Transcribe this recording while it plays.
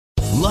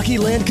Lucky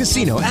Land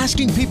Casino,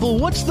 asking people,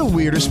 what's the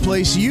weirdest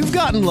place you've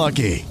gotten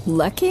lucky?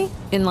 Lucky?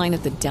 In line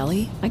at the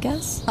deli, I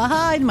guess?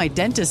 Aha, in my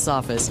dentist's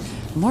office.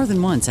 More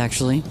than once,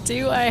 actually.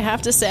 Do I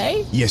have to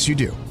say? Yes, you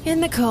do. In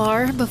the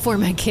car before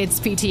my kids'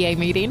 PTA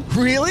meeting.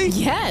 Really?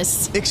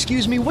 Yes.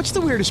 Excuse me, what's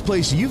the weirdest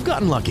place you've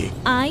gotten lucky?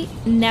 I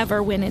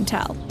never win and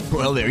tell.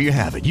 Well, there you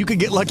have it. You can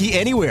get lucky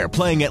anywhere,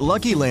 playing at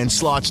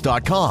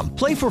LuckyLandSlots.com.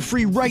 Play for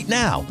free right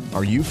now.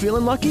 Are you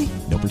feeling lucky?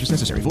 No purchase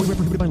necessary. Void where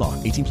prohibited by law.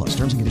 18 plus.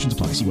 Terms and conditions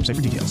apply. See website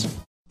for details.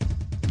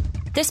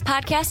 This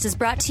podcast is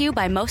brought to you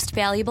by Most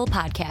Valuable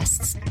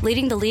Podcasts,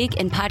 leading the league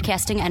in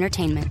podcasting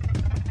entertainment.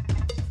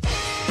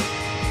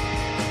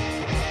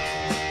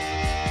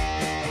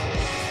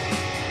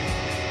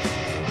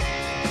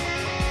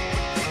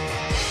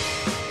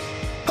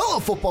 Hello,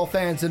 football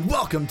fans, and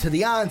welcome to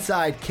the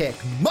Onside Kick.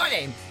 My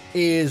name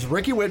is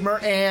Ricky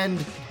Widmer,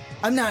 and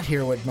I'm not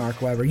here with Mark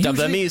Weber.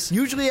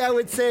 Usually I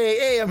would say,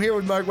 hey, I'm here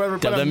with Mark Weber,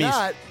 but I'm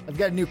not. I've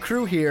got a new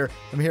crew here.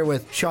 I'm here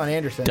with Sean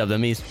Anderson.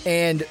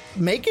 And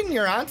making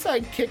your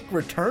Onside Kick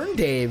return,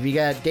 Dave. You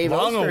got Dave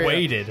Long Oster.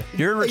 awaited.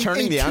 You're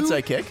returning the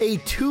Onside Kick? A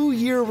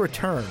 2-year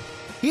return.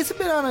 He hasn't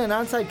been on an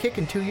Onside Kick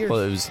in 2 years.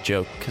 Well, it was a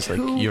joke because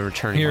you're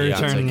returning You're the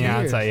returning the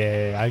Onside Kick.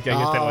 Onside. Yeah. I get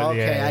that one.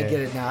 Okay, Yeah. I get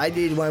it now. I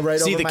did went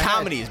right over my head. See, the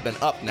comedy has been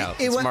up now.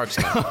 It's Mark's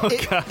now.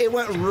 It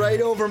went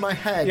right over my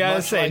head. Yeah, I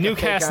was saying, new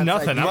cast,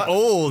 nothing. I'm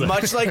old.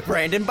 Much like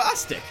Brandon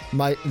Bostic.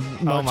 Much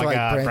Oh my like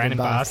God, Brandon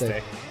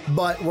Bostic.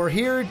 But we're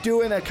here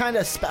doing a kind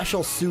of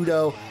special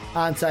pseudo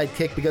Onside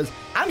Kick because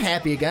I'm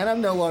happy again.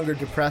 I'm no longer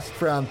depressed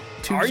from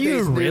Tuesday's Are you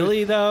news.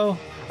 really, though?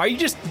 Are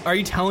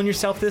you telling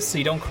yourself this so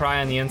you don't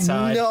cry on the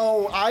inside?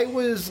 No, I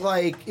was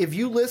like, if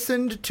you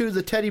listened to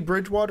the Teddy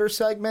Bridgewater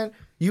segment,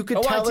 you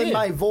could tell in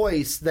my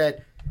voice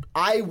that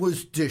I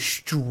was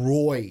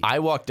destroyed. I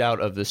walked out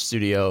of the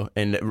studio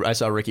and I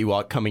saw Ricky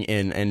coming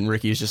in, and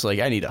Ricky was just like,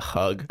 I need a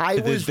hug. I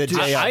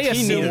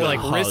assumed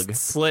wrist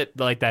slit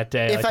like that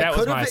day. If I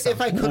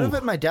could have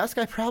at my desk,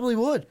 I probably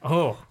would.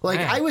 Oh,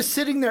 man. I was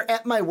sitting there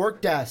at my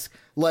work desk,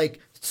 like,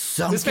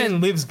 this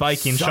man lives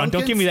Vikings, Sean.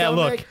 Don't give me that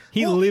look.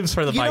 He lives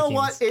for the Vikings. You know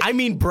what? I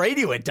mean,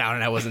 Brady went down,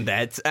 and I wasn't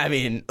that. I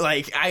mean,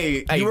 like,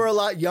 you were a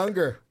lot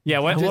younger. Yeah,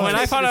 when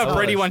I found out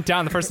Brady went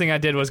down, the first thing I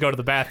did was go to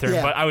the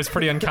bathroom, but I was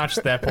pretty unconscious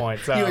at that point.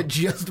 So you had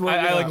just woken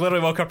I up.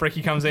 literally woke up,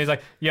 Ricky comes in, he's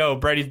like, yo,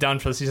 Brady's done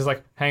for this. He's just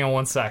like, hang on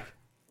one sec.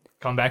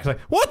 Come back, he's like,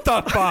 what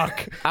the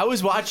fuck? I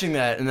was watching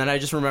that, and then I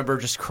just remember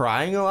just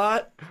crying a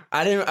lot.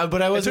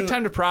 But I wasn't. It took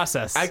time to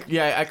process. I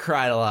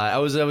cried a lot. I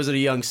was at a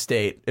young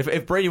state.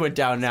 If Brady went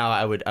down now,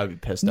 I would be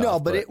pissed off. No,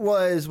 but it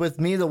was, with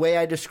me, the way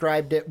I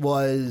described it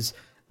was,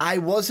 I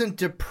wasn't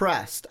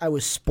depressed. I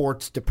was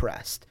sports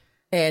depressed.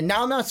 And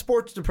now I'm not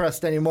sports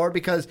depressed anymore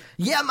because,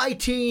 my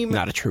team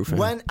not a true fan.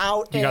 Went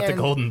out You got the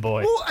golden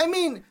boy. Well, I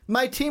mean,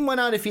 my team went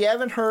out. If you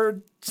haven't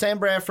heard, Sam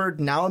Bradford,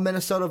 now a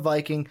Minnesota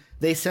Viking,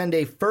 they send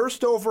a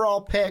first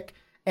overall pick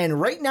and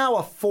right now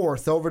a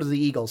fourth over to the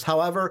Eagles.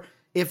 However,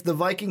 if the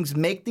Vikings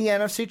make the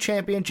NFC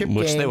Championship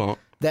Which game, they won't.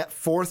 that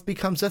fourth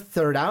becomes a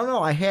third. I don't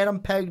know. I had them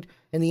pegged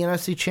in the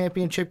NFC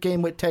Championship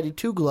game with Teddy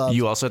Two Gloves.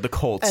 You also had the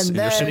Colts in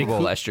your Super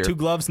Bowl last year. 2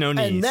 gloves, no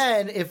knees. And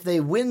then if they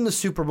win the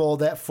Super Bowl,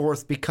 that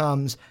fourth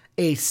becomes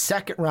a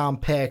second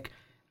round pick.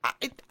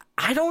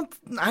 I don't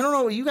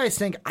know what you guys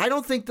think. I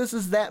don't think this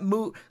is that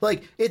move.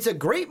 Like, it's a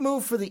great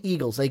move for the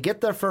Eagles. They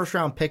get their first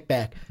round pick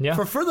back. Yeah.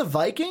 For the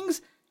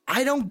Vikings,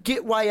 I don't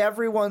get why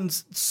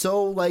everyone's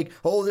so like,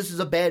 oh, this is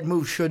a bad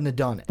move, shouldn't have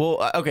done it.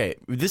 Well, okay,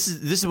 this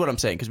is what I'm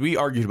saying, because we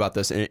argued about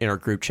this in our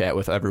group chat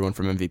with everyone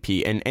from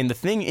MVP, and the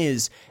thing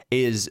is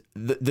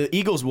the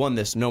Eagles won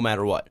this no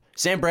matter what.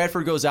 Sam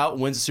Bradford goes out,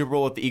 wins the Super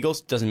Bowl with the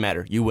Eagles, doesn't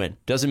matter. You win.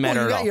 Doesn't matter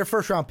at all. You got your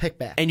first round pick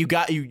back. And you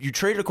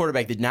traded a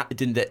quarterback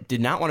that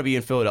did not want to be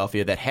in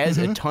Philadelphia, that has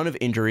a ton of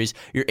injuries.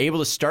 You're able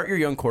to start your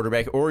young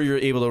quarterback, or you're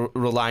able to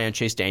rely on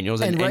Chase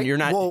Daniels, and you're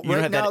not. Well, you don't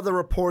right have now that, the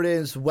report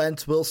is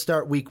Wentz will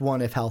start week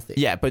 1 if healthy.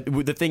 Yeah, but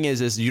the thing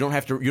is you don't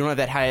have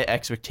that high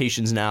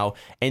expectations now,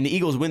 and the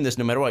Eagles win this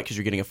no matter what, because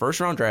you're getting a first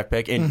round draft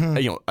pick, and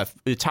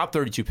a top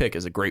 32 pick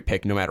is a great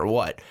pick no matter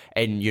what,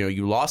 and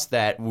you lost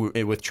that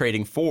with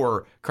trading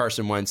for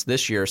Carson Wentz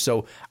this year.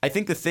 So I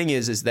think the thing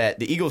is that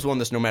the Eagles won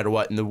this no matter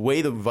what, and the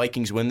way the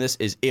Vikings win this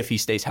is if he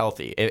stays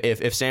healthy.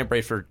 If Sam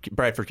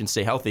Bradford can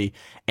stay healthy,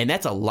 and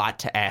that's a lot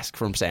to ask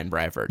from Sam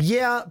Bradford.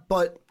 Yeah,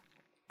 but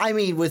I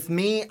mean, with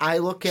me, I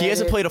look at he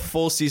hasn't played a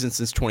full season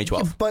since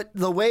 2012. But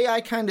the way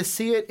I kind of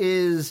see it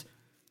is,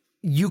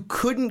 you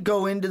couldn't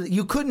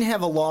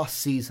have a lost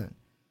season.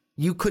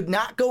 You could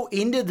not go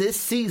into this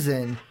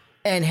season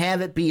and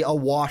have it be a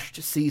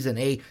washed season,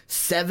 a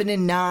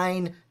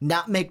 7-9,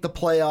 not make the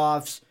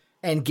playoffs,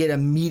 and get a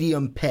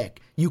medium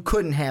pick. You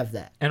couldn't have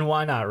that. And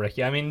why not,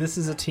 Ricky? I mean, this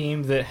is a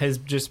team that has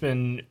just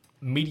been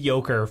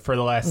mediocre for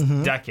the last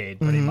decade,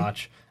 pretty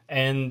much.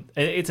 And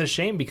it's a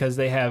shame because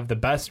they have the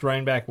best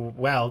running back,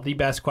 the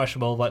best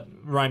questionable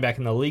running back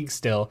in the league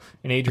still,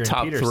 in Adrian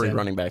Peterson. Top 3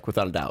 running back,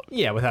 without a doubt.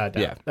 Yeah, without a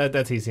doubt. Yeah.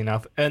 That's easy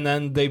enough. And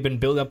then they've been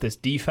building up this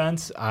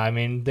defense. I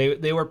mean,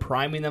 they were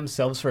priming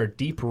themselves for a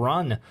deep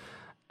run.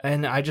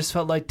 And I just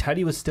felt like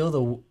Teddy was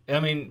still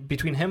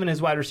between him and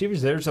his wide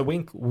receivers, there's a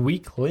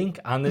weak link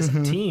on this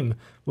team,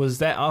 was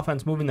that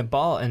offense moving the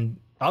ball. And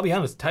I'll be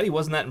honest, Teddy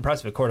wasn't that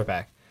impressive at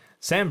quarterback.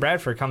 Sam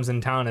Bradford comes in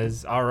town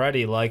as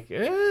already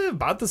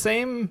about the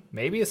same,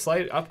 maybe a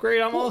slight upgrade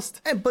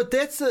almost. But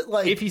that's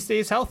if he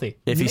stays healthy.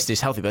 If he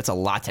stays healthy, that's a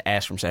lot to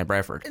ask from Sam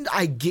Bradford. And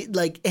I get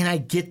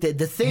that.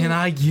 The thing, and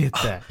I get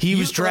that he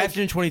was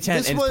drafted in 2010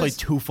 and has played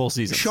 2 full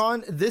seasons.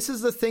 Sean, this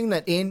is the thing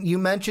that you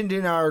mentioned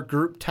in our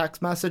group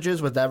text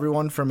messages with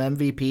everyone from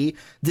MVP.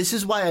 This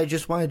is why I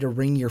just wanted to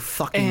wring your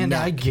fucking neck.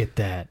 I get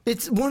that.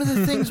 It's one of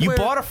the things. You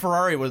bought a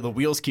Ferrari where the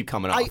wheels keep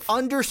coming off. I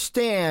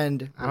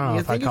understand. I don't know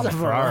if I call it a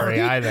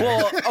Ferrari either.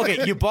 Well,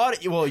 okay, you bought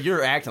it. Well,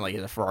 you're acting like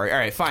it's a Ferrari. All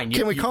right, fine.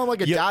 Can we call him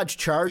like a Dodge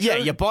Charger? Yeah,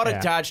 you bought a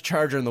Dodge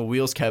Charger and the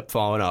wheels kept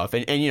falling off.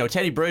 And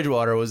Teddy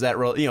Bridgewater was that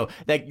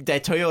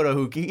Toyota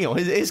who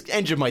his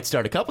engine might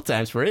start a couple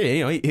times for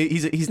it.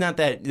 He's not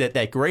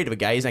that great of a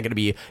guy. He's not going to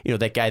be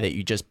that guy that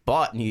you just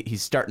bought and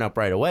he's starting up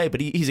right away. But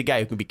he's a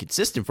guy who can be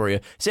consistent for you.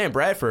 Sam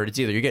Bradford, it's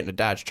either you're getting a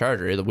Dodge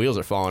Charger or the wheels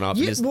are falling off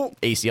and his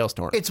ACL's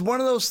torn. It's one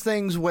of those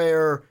things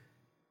where,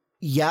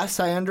 yes,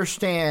 I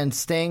understand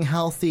staying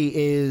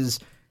healthy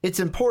it's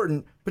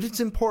important, but it's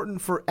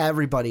important for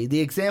everybody.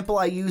 The example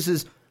I use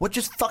is what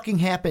just fucking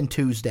happened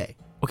Tuesday.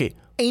 Okay.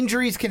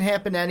 Injuries can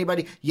happen to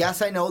anybody.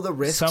 Yes, I know the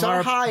risks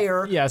are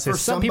higher. Yes, for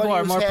some people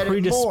are more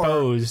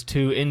predisposed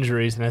to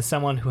injuries, and as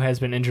someone who has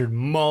been injured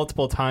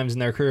multiple times in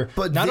their career,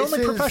 but not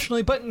only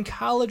professionally, but in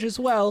college as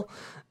well,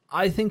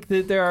 I think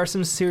that there are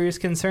some serious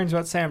concerns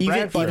about Sam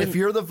Bradford. Even if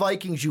you're the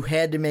Vikings, you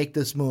had to make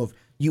this move.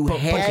 You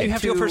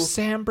have to go for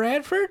Sam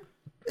Bradford?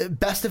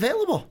 Best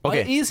available.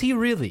 Okay. Is he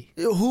really?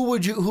 Who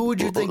would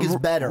you think is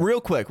better?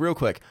 Real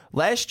quick.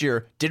 Last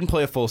year, didn't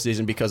play a full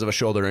season because of a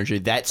shoulder injury.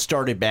 That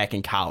started back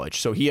in college.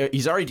 So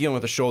he's already dealing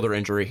with a shoulder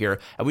injury here.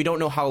 And we don't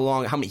know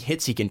how many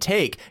hits he can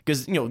take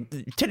because,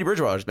 Teddy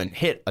Bridgewater's been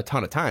hit a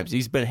ton of times.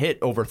 He's been hit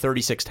over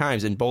 36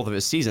 times in both of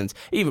his seasons.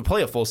 He didn't even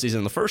play a full season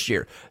in the first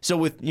year. So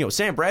with,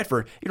 Sam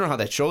Bradford, you don't know how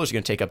that shoulder's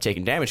going to take up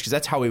taking damage because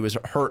that's how he was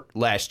hurt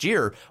last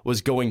year,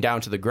 was going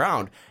down to the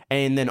ground.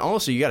 And then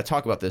also, you got to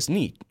talk about this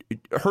knee.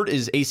 Hurt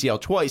his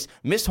ACL twice,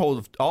 missed all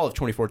of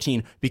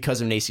 2014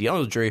 because of an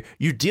ACL injury.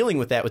 You're dealing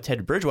with that with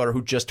Teddy Bridgewater,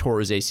 who just tore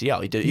his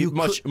ACL. He did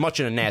much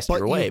in a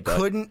nastier way. But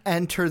you couldn't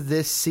enter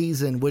this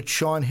season with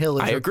Sean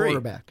Hill as your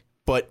quarterback.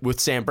 But with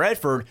Sam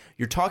Bradford,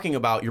 you're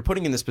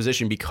putting in this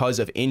position because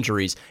of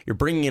injuries. You're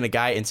bringing in a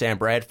guy in Sam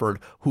Bradford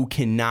who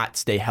cannot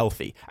stay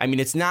healthy. I mean,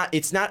 it's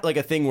not like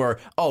a thing where,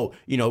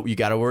 you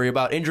got to worry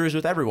about injuries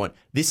with everyone.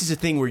 This is a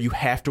thing where you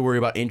have to worry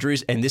about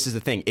injuries, and this is the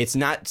thing. It's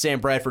not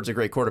Sam Bradford's a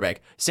great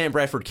quarterback. Sam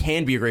Bradford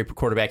can be a great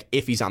quarterback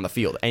if he's on the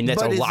field, and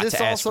that's a lot to ask from him. But is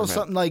this also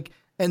something like,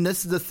 and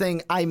this is the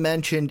thing I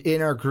mentioned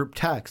in our group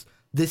text,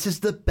 this is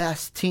the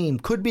best team,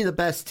 could be the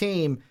best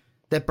team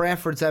that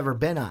Bradford's ever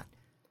been on.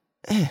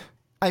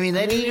 I mean,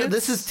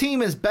 this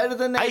team is better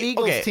than that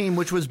Eagles team,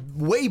 which was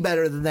way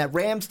better than that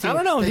Rams team. I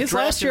don't know. His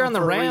last year on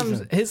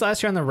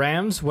the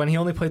Rams, when he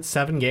only played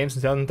 7 games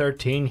in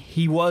 2013,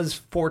 he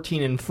was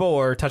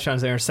 14-4,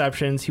 touchdowns and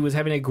interceptions. He was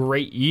having a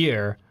great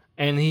year.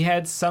 And he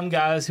had some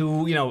guys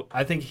who,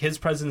 I think his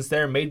presence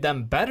there made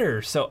them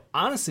better. So,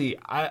 honestly,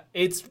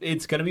 it's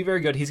going to be very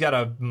good. He's got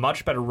a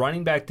much better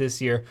running back this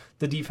year.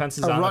 The defense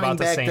is on about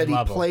the same level. A running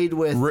back that he played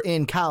with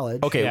in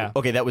college.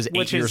 Okay, that was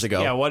 8 years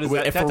ago. Yeah, what is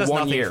that? That does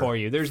nothing for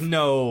you. There's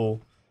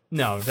no...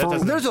 No, that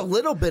doesn't. There's a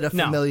little bit of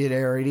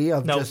familiarity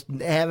of just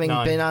having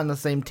been on the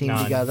same team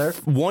together.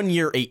 1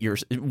 year, 8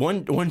 years.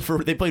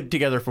 They played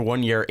together for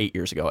 1 year, 8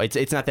 years ago.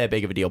 It's not that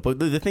big of a deal. But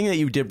the thing that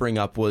you did bring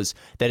up was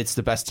that it's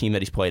the best team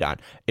that he's played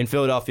on. In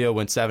Philadelphia,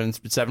 went 7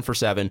 for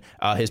 7.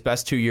 His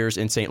best 2 years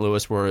in St.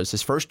 Louis was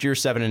his first year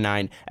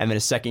 7-9, and then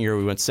his second year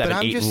we went 7-8-1. But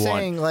I'm just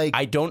saying, like,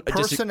 I don't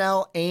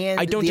personnel and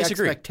the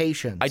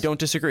expectations. I don't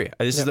disagree.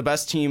 This is the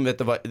best team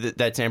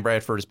that Sam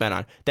Bradford has been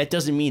on. That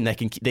doesn't mean they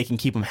can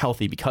keep him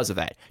healthy because of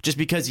that. Just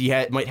because he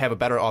might have a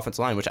better offensive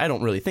line, which I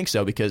don't really think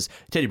so, because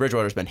Teddy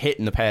Bridgewater's been hit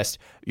in the past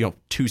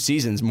 2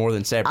 seasons more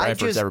than Sam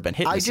Bradford's ever been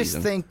hit in a season. I just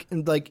think,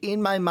 like,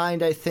 in my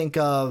mind, I think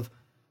of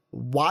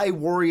why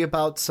worry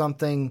about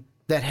something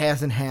that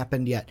hasn't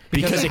happened yet?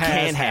 Because it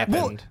can happen.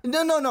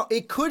 Well, no.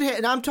 It could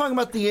and I'm talking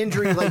about the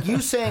injury, like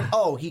you saying,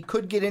 he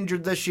could get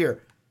injured this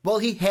year. Well,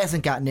 he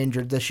hasn't gotten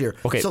injured this year.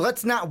 Okay. So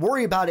let's not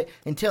worry about it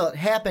until it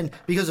happened,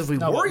 because if we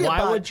worry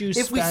about it,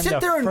 if we sit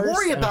there and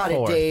worry about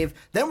it, Dave,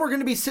 then we're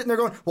going to be sitting there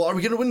going, well, are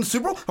we going to win the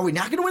Super Bowl? Are we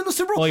not going to win the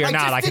Super Bowl? Well, you're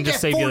not. I can just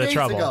save you the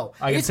trouble.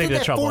 I can save you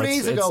the trouble. 4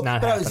 days ago,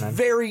 but I was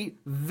very,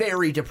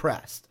 very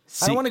depressed.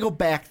 I don't want to go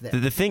back there.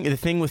 The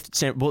thing with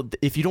Sam, well,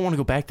 if you don't want to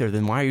go back there,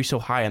 then why are you so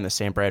high on the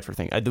Sam Bradford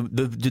thing?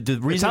 The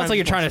reason it sounds like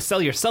you're trying to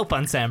sell yourself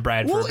on Sam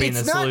Bradford being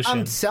the solution.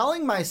 I'm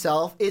selling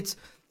myself.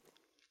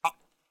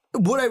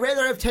 Would I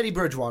rather have Teddy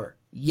Bridgewater?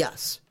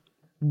 Yes.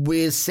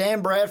 With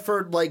Sam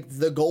Bradford, like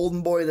the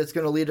golden boy that's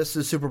going to lead us to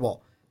the Super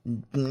Bowl.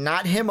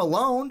 Not him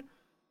alone,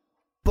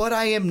 but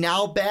I am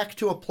now back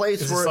to a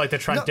place where... Is this like the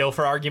Trent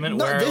Dilfer argument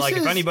where, like,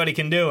 if anybody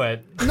can do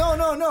it...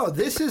 No.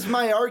 This is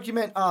my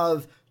argument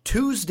of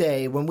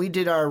Tuesday when we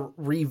did our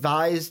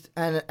revised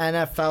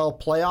NFL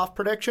playoff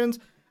predictions.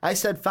 I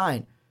said,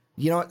 fine.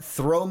 You know what?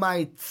 Throw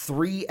my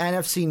 3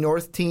 NFC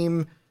North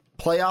team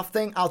playoff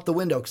thing out the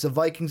window because the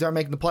Vikings aren't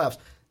making the playoffs.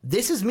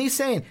 This is me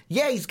saying,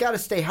 yeah, he's got to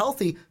stay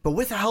healthy, but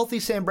with a healthy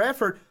Sam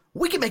Bradford,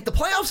 we can make the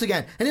playoffs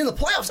again. And in the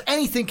playoffs,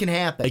 anything can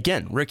happen.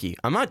 Again, Ricky,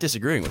 I'm not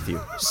disagreeing with you.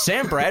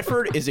 Sam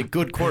Bradford is a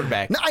good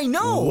quarterback. No, I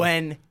know.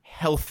 When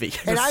healthy.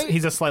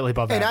 He's a slightly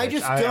above average. And I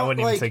just don't, I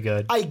wouldn't even say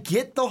good. I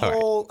get the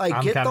whole... Right.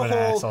 I get I'm the kind of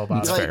an whole... asshole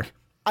about That's fair.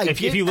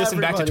 If you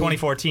listen back to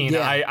 2014,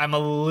 I'm a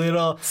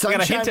little...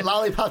 Sunshine,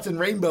 lollipops, and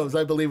rainbows,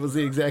 I believe, was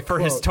the exact for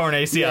quote. his torn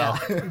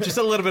ACL. Yeah. Just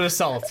a little bit of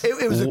salt.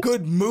 It was a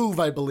good move,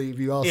 I believe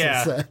you also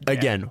said.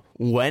 Again,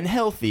 when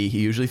healthy, he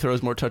usually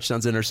throws more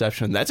touchdowns than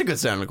interception. That's a good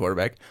sounding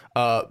quarterback.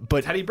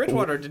 But Teddy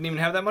Bridgewater didn't even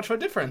have that much of a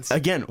difference.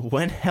 Again,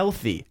 when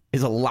healthy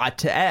is a lot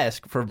to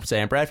ask for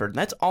Sam Bradford. And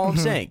that's all I'm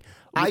saying.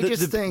 I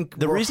just think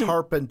we're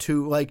harping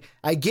too. Like,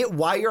 I get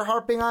why you're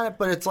harping on it,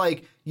 but it's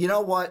like, you know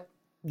what?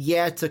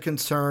 Yeah, it's a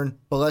concern,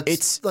 but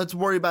let's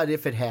worry about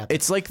if it happens.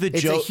 It's like the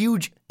joke. It's a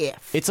huge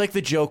if. It's like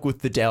the joke with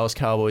the Dallas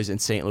Cowboys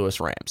and St. Louis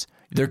Rams.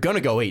 They're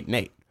gonna go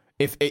 8-8.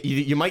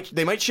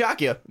 They might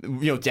shock you.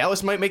 You know,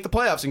 Dallas might make the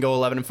playoffs and go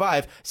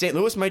 11-5. St.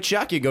 Louis might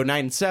shock you and go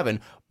 9-7.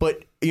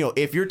 But you know,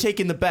 if you're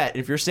taking the bet,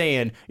 if you're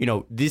saying, you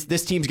know,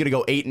 this team's gonna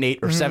go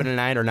 8-8 or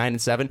 7-9 or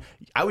 9-7,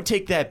 I would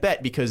take that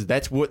bet because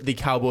that's what the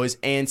Cowboys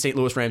and St.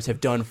 Louis Rams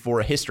have done for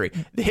a history.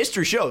 The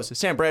history shows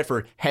Sam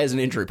Bradford has an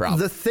injury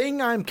problem. The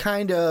thing I'm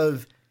kind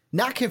of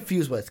not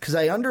confused with, because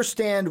I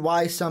understand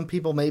why some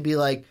people may be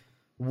like,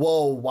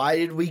 whoa, why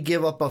did we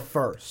give up a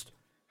first?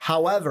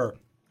 However,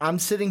 I'm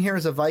sitting here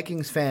as a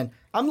Vikings fan.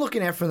 I'm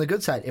looking at it from the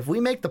good side. If we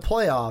make the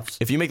playoffs...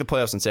 If you make the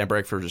playoffs and Sam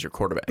Bradford is your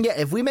quarterback. Yeah,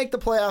 if we make the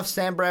playoffs,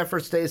 Sam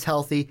Bradford stays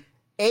healthy.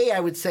 I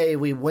would say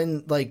we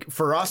win, like,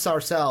 for us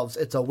ourselves,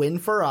 it's a win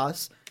for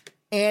us.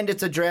 And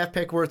it's a draft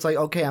pick where it's like,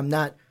 okay, I'm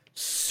not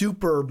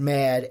super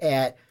mad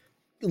at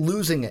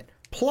losing it.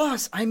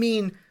 Plus, I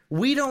mean,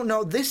 we don't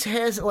know.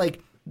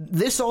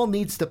 This all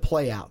needs to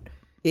play out.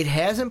 It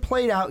hasn't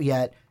played out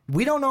yet.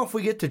 We don't know if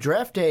we get to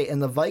draft day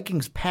and the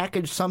Vikings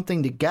package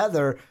something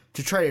together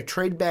to try to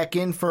trade back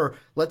in for,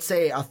 let's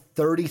say, a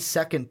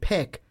 32nd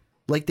pick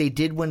like they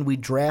did when we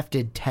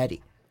drafted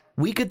Teddy.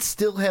 We could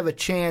still have a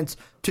chance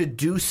to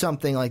do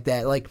something like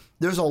that. Like,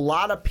 there's a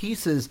lot of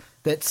pieces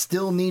that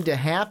still need to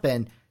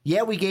happen.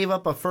 Yeah, we gave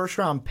up a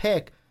first-round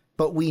pick,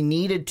 but we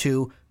needed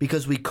to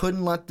because we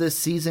couldn't let this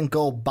season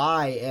go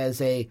by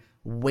as a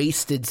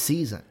wasted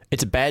season.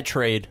 It's a bad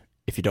trade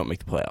if you don't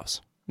make the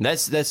playoffs.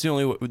 That's the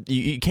only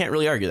you can't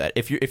really argue that.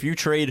 If you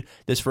trade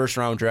this first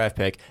round draft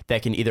pick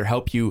that can either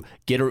help you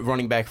get a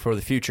running back for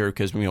the future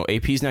because you know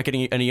AP's not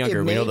getting any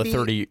younger. We know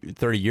the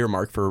 30 year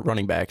mark for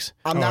running backs.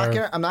 I'm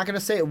not gonna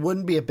say it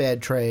wouldn't be a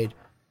bad trade,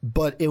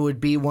 but it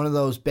would be one of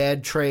those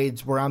bad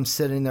trades where I'm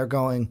sitting there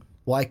going,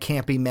 well, I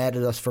can't be mad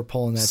at us for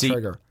pulling that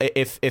trigger.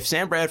 If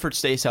Sam Bradford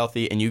stays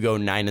healthy and you go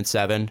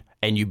 9-7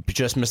 and you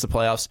just miss the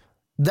playoffs,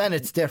 then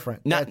it's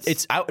different.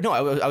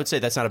 I would say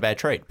that's not a bad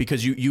trade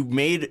because you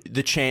made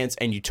the chance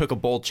and you took a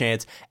bold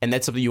chance, and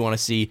that's something you want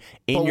to see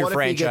in your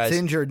franchise. But what if he gets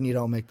injured and you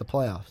don't make the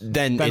playoffs?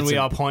 Then we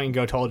all point and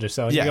go, told you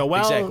so. And you go,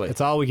 well, exactly.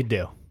 It's all we could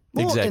do.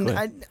 Well, exactly.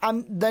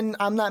 And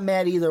I'm not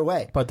mad either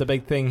way. But the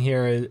big thing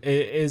here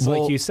is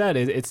like you said,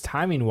 it's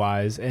timing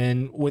wise,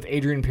 and with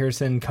Adrian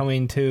Pearson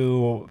coming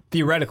to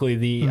theoretically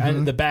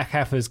the back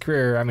half of his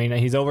career. I mean,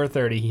 he's over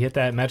 30. He hit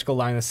that magical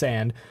line of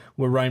sand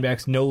where running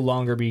backs no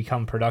longer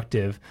become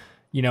productive.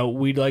 You know,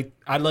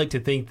 I'd like to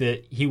think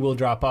that he will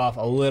drop off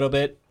a little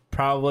bit,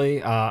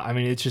 probably. I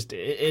mean,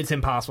 it's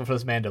impossible for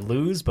this man to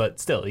lose, but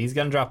still, he's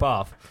going to drop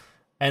off.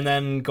 And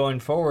then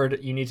going forward,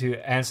 you need to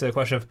answer the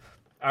question of,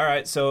 all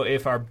right, so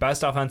if our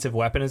best offensive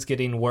weapon is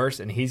getting worse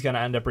and he's going to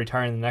end up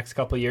retiring in the next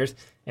couple of years,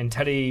 and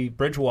Teddy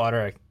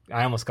Bridgewater,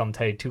 I almost called him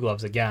Teddy Two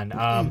Gloves again.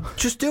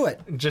 Just do it.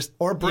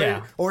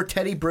 Or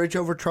Teddy Bridge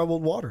over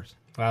troubled waters.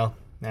 Well,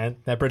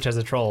 that bridge has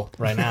a troll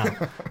right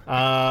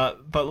now.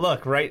 But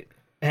look, right...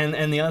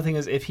 And the other thing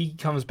is, if he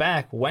comes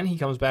back, when he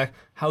comes back,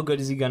 how good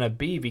is he going to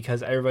be?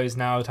 Because everybody's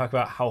now talking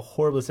about how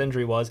horrible this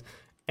injury was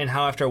and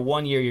how after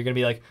 1 year you're going to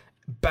be like,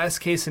 best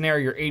case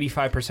scenario, you're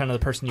 85% of the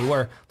person you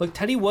were. Look,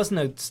 Teddy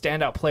wasn't a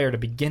standout player to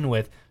begin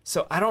with,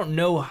 so I don't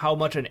know how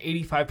much an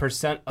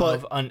 85%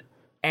 of an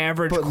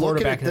average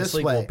quarterback in this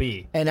league will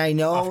be. And I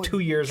know, off 2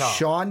 years off.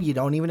 Sean, you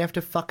don't even have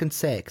to fucking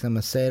say it because I'm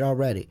going to say it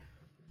already.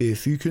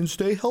 If you can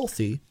stay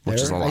healthy. Which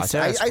is a lot to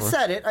ask for.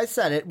 I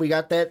said it. We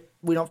got that.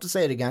 We don't have to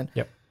say it again.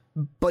 Yep.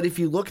 But if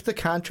you look at the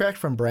contract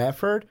from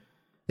Bradford,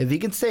 if he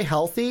can stay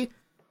healthy,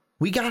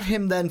 we got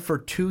him then for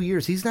 2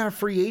 years. He's not a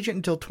free agent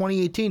until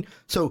 2018.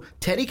 So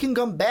Teddy can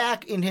come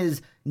back in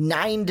his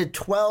 9 to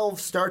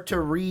 12, start to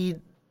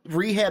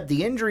rehab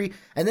the injury,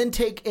 and then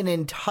take an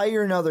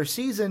entire another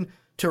season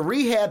to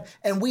rehab.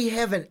 And we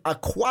have a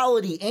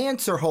quality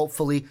answer,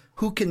 hopefully,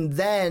 who can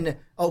then,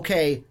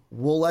 okay,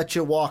 we'll let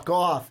you walk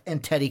off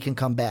and Teddy can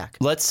come back.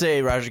 Let's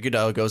say Roger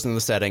Goodell goes into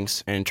the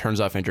settings and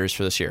turns off injuries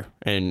for this year.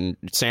 And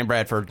Sam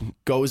Bradford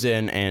goes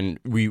in and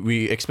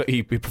we expect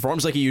he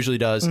performs like he usually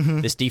does.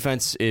 Mm-hmm. This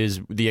defense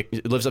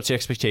lives up to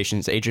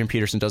expectations. Adrian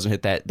Peterson doesn't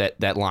hit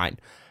that line.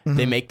 Mm-hmm.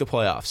 They make the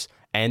playoffs.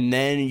 And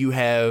then you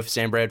have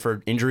Sam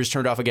Bradford, injuries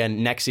turned off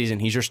again. Next season,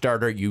 he's your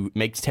starter. You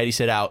make Teddy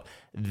sit out.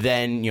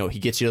 Then, he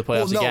gets you to the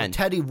playoffs again.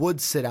 Teddy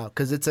would sit out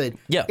because it's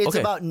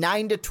about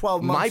 9 to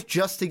 12 months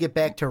just to get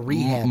back to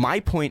rehab. My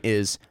point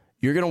is,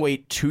 you're going to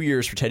wait 2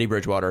 years for Teddy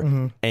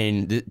Bridgewater,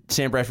 and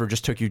Sam Bradford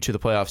just took you to the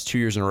playoffs 2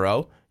 years in a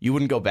row. You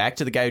wouldn't go back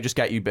to the guy who just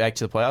got you back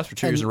to the playoffs for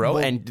 2 years in a row,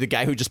 and the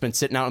guy who just been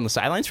sitting out on the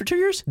sidelines for 2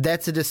 years?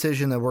 That's a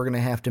decision that we're going to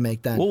have to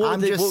make then. Well, what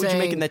would you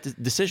make in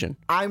that decision?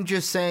 I'm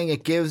just saying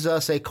it gives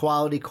us a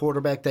quality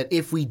quarterback that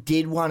if we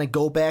did want to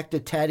go back to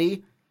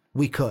Teddy,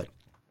 we could.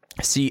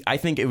 See, I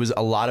think it was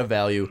a lot of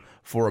value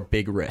for a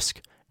big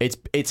risk.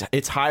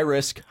 It's high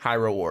risk, high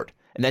reward,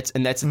 and that's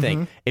the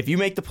thing. If you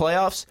make the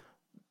playoffs,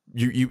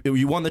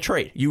 you won the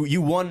trade.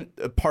 You won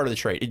a part of the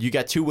trade. You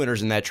got 2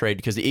 winners in that trade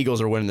because the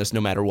Eagles are winning this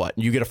no matter what.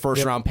 You get a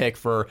first round pick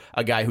for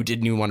a guy who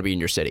didn't even want to be in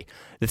your city.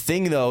 The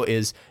thing though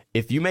is,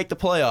 if you make the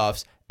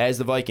playoffs as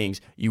the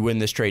Vikings, you win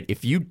this trade.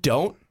 If you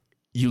don't,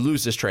 you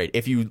lose this trade.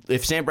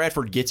 If Sam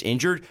Bradford gets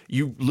injured,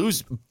 you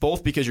lose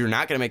both because you're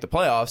not going to make the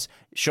playoffs.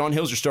 Sean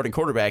Hill's your starting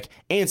quarterback,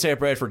 and Sam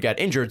Bradford got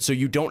injured, so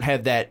you don't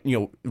have that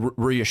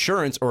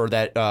reassurance or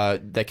that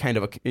kind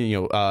of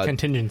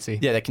contingency.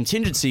 Yeah, that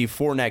contingency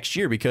for next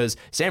year because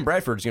Sam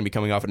Bradford is going to be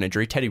coming off an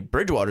injury. Teddy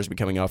Bridgewater is going to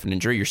be coming off an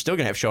injury. You're still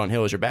going to have Sean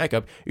Hill as your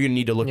backup. You're going to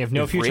need to look you have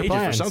no future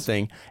plans for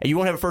something, and you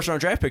won't have a first round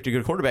draft pick to get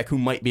a quarterback who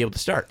might be able to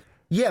start.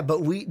 Yeah,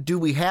 but we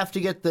have to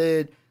get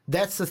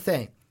that's the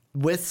thing.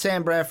 With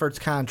Sam Bradford's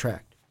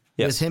contract,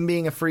 with him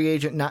being a free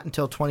agent not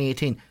until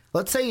 2018,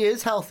 let's say he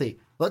is healthy.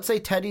 Let's say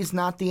Teddy's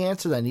not the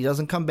answer then. He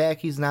doesn't come back.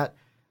 He's not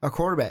a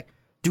quarterback.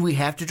 Do we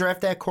have to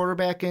draft that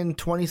quarterback in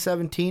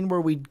 2017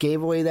 where we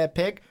gave away that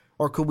pick?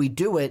 Or could we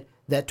do it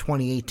that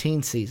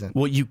 2018 season?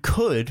 Well, you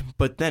could,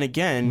 but then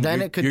again,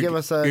 it could give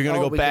us a... You're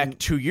going to go back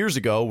 2 years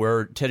ago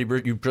where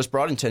you just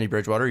brought in Teddy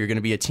Bridgewater. You're going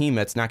to be a team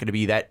that's not going to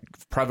be that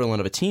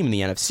prevalent of a team in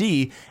the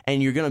NFC,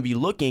 and you're going to be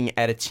looking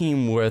at a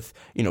team with,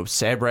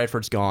 Sam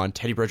Bradford's gone,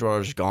 Teddy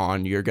Bridgewater's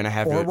gone. You're going to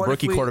have a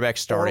rookie quarterback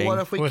starting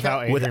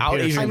without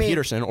Adrian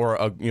Peterson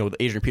or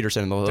Adrian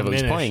Peterson and the level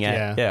he's playing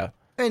at. Yeah.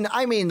 And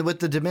I mean, with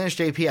the diminished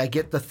AP, I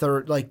get the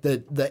third, like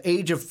the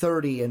age of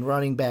 30 and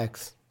running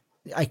backs.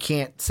 I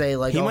can't say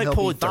he might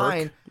pull be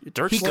fine.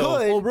 Dirk he still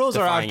could. Well, rules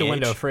are out the age.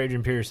 window for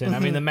Adrian Peterson. I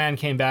mean, the man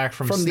came back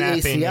from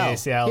snapping the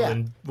ACL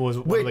and was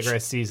one of the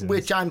greatest seasons.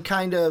 Which I'm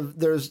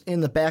there's in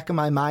the back of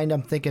my mind,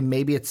 I'm thinking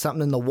maybe it's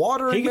something in the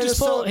water. He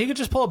could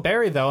just pull a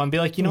Barry though and be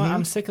like, you know what,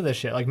 I'm sick of this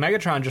shit. Like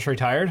Megatron just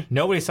retired.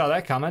 Nobody saw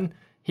that coming.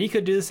 He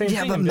could do the same thing.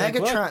 Yeah, but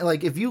Megatron,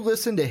 like if you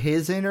listen to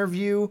his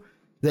interview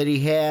that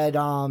he had,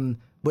 I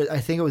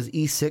think it was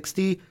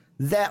E60,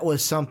 that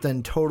was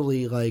something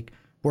totally like.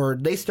 Where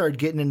they started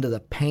getting into the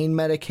pain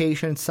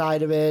medication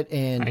side of it,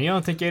 and you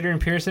don't think Adrian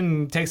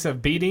Peterson takes a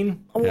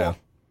beating? Well, yeah.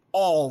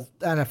 All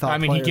NFL. I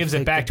mean, he gives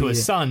it back to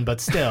his son, but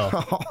still,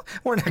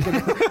 we're not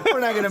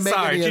gonna make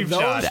any of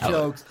those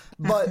jokes.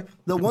 But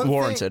the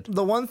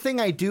one thing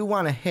I do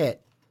want to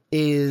hit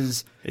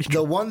is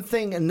the one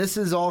thing, and this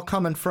is all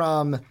coming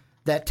from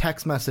that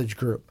text message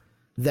group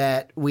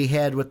that we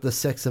had with the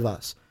 6 of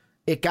us.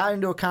 It got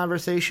into a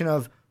conversation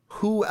of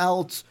who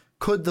else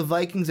could the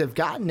Vikings have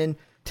gotten, and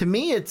to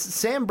me, it's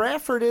Sam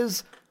Bradford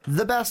is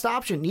the best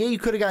option. Yeah, you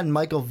could have gotten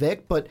Michael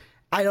Vick, but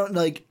I don't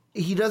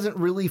he doesn't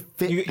really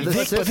fit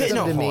the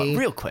system to me.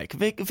 Real quick,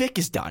 Vick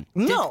is done.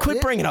 No,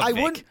 quit bringing up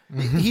Vick.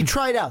 He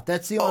tried out.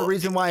 That's the only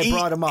reason why I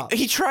brought him up.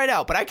 He tried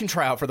out, but I can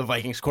try out for the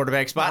Vikings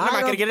quarterback spot. I'm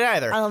not going to get it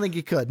either. I don't think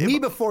you could. Me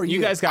before you.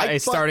 You guys got a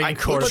starting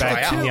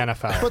quarterback in the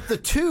NFL. But the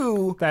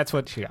two... That's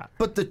what you got.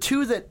 But the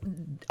two that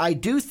I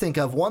do think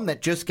of, one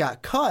that just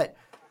got cut...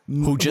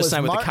 Who just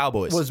signed with the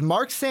Cowboys. Was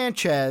Mark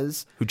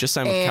Sanchez. Who just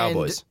signed with the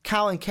Cowboys.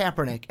 Colin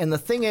Kaepernick. And the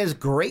thing is,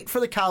 great for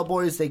the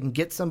Cowboys. They can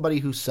get somebody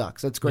who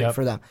sucks. That's great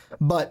for them.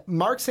 But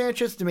Mark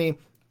Sanchez, to me,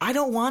 I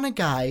don't want a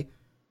guy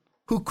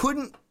who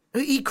couldn't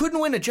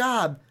win a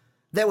job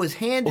that was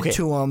handed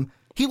to him.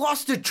 He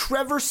lost to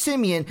Trevor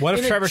Siemian. What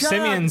if Trevor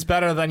Siemian's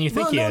better than you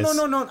think he is?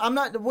 No. I'm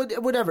not.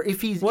 Whatever.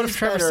 What if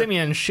Trevor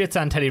Siemian shits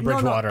on Teddy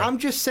Bridgewater? No, I'm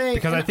just saying.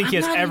 Because I think he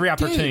has every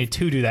opportunity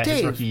to do that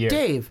his rookie year.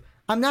 Dave,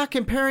 I'm not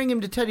comparing him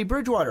to Teddy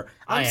Bridgewater.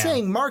 I'm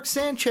saying Mark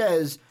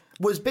Sanchez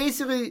was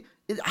basically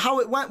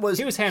how it went was,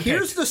 he was handpicked.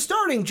 Here's the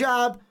starting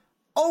job.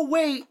 Oh,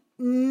 wait.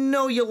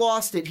 No, you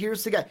lost it.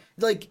 Here's the guy.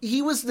 Like,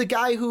 he was the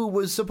guy who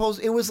was supposed...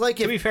 It was like...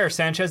 To be fair,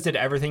 Sanchez did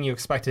everything you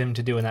expected him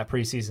to do in that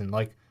preseason.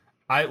 Like,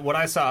 what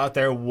I saw out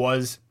there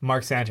was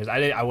Mark Sanchez.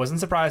 I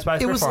wasn't surprised by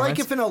his performance. It was like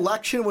if an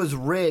election was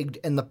rigged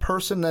and the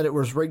person that it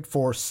was rigged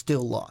for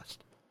still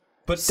lost.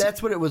 But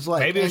that's what it was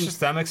like. Maybe it was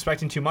just them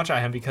expecting too much out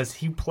of him because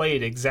he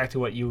played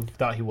exactly what you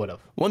thought he would have.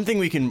 One thing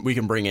we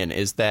can bring in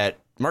is that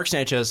Mark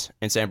Sanchez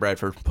and Sam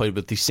Bradford played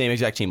with the same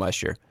exact team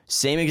last year.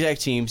 Same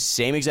exact team,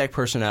 same exact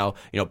personnel.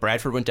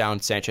 Bradford went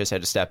down, Sanchez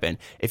had to step in.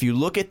 If you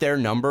look at their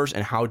numbers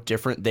and how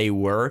different they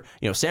were,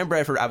 Sam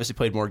Bradford obviously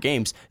played more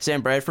games.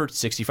 Sam Bradford,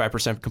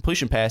 65%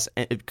 completion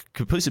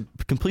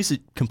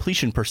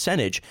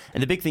percentage.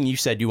 And the big thing you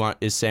said you want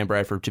is Sam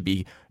Bradford to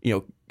be,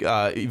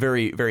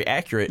 very, very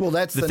accurate. Well,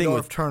 that's the thing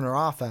North Turner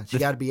offense. You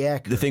got to be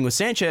accurate. The thing with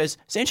Sanchez,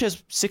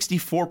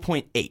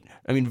 64.8.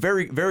 I mean,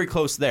 very, very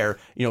close there.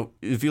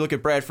 If you look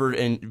at Bradford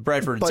and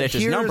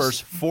Sanchez numbers,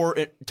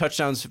 4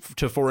 touchdowns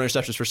to 4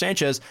 interceptions for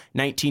Sanchez,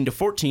 19 to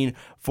 14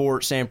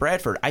 for Sam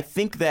Bradford. I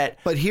think that.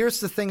 But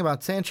here's the thing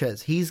about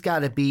Sanchez: he's got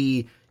to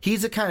be.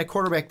 He's the kind of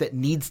quarterback that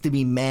needs to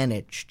be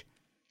managed.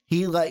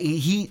 You got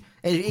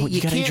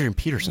Adrian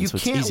Peterson, so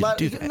it's easy to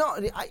do that. No,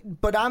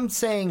 but I'm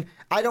saying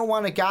I don't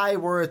want a guy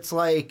where it's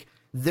like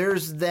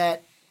there's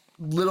that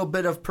little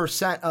bit of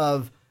percent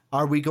of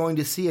are we going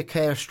to see a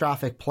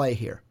catastrophic play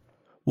here?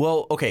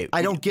 Well, okay.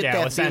 I don't get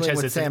that with feeling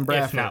Sanchez, with Sam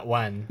Bradford. If not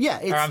when. Yeah,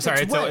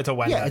 it's a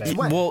when. Yeah, it's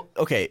when. Well,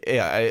 okay,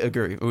 yeah, I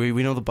agree.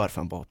 We know the butt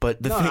fumble, but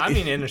I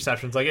mean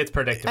interceptions. Like it's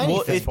predictable.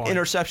 Well,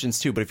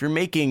 interceptions too. But if you're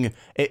making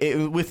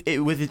with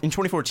in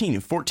 2014,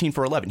 14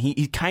 for 11,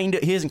 he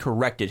hasn't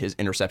corrected his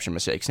interception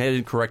mistakes. He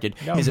hasn't corrected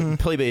his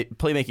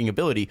playmaking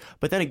ability.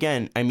 But then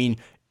again, I mean,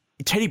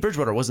 Teddy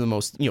Bridgewater wasn't the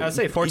most, I'd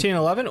say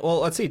 14-11. Well,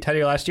 let's see.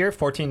 Teddy last year,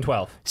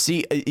 14-12.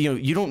 See,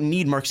 you don't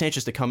need Mark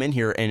Sanchez to come in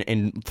here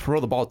and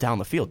throw the ball down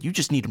the field. You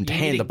just need him to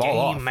hand the ball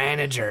off.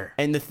 Manager.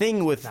 And the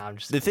thing with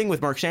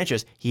Mark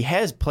Sanchez, he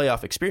has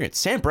playoff experience.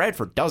 Sam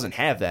Bradford doesn't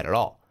have that at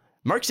all.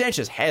 Mark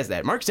Sanchez has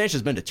that. Mark Sanchez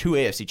has been to 2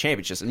 AFC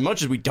championships. As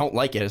much as we don't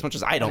like it, as much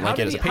as I don't like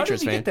it as a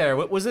Patriots fan. How did he get there?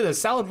 Was it a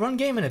solid run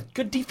game and a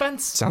good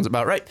defense? Sounds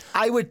about right.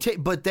 I would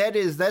take, but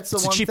that's the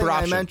one thing option.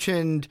 I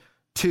mentioned.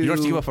 You don't have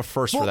to give up a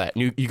first for that.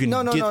 You can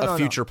get a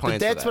future plan. But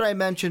that's what I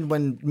mentioned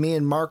when me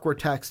and Mark were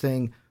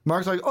texting.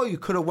 Mark's like, "Oh, you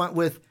could have went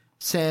with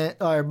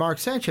Mark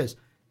Sanchez."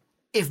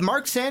 If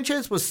Mark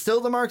Sanchez was still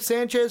the Mark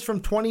Sanchez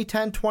from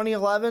 2010,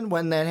 2011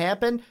 when that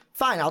happened,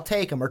 fine, I'll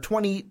take him. Or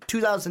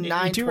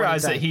 2009. You do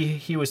realize that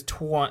he was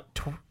 12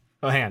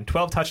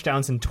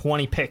 touchdowns and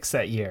 20 picks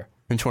that year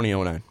in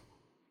 2009.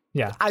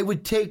 Yeah, I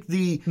would take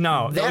the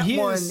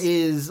one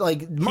is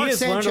like Mark he has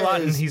Sanchez, learned a lot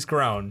and he's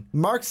grown.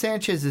 Mark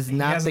Sanchez is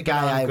not the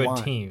guy I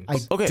want. Teams. I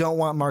don't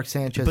want Mark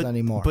Sanchez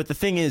anymore. But the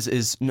thing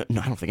is no,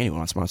 I don't think anyone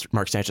wants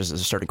Mark Sanchez as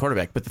a starting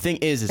quarterback. But the thing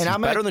is he's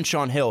better than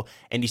Sean Hill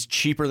and he's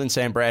cheaper than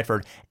Sam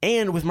Bradford.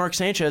 And with Mark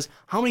Sanchez,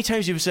 how many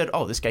times have you said,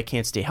 "Oh, this guy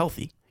can't stay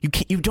healthy"?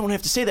 You don't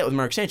have to say that with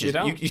Mark Sanchez.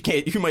 You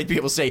can't. You might be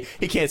able to say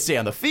he can't stay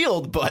on the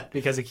field, but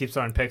because he keeps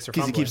throwing picks or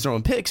because he keeps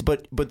throwing picks.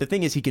 But the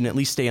thing is, he can at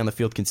least stay on the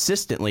field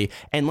consistently.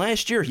 And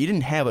last year, he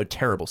didn't have a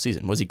terrible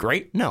season. Was he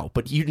great? No,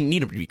 but you didn't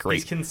need him to be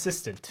great.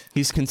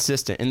 He's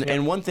consistent.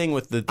 And one thing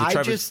with the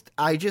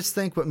I just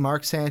think with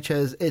Mark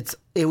Sanchez,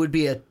 it would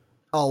be a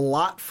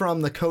lot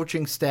from the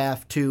coaching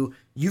staff to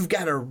you've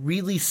got to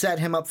really set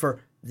him up for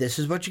this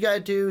is what you got to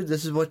do.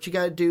 This is what you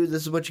got to do.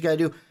 This is what you got to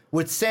do.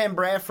 With Sam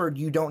Bradford,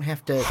 you don't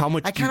have to.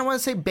 I kind of want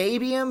to say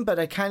baby him, but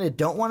I kind of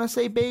don't want to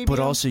say baby him. But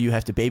also, you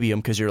have to baby him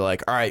because you're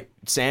like, all right,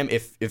 Sam,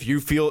 if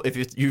you've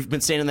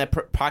been staying in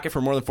that pocket for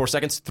more than 4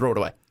 seconds, throw it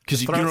away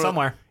because you throw it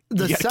somewhere.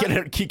 You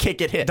can't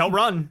get hit. Don't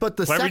run. But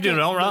the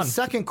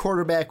second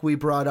quarterback we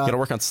brought up, got to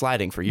work on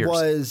sliding for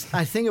years.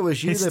 I think it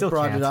was you that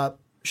brought it up,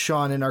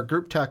 Sean, in our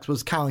group text.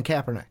 Was Colin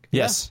Kaepernick?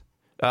 Yes. Yeah.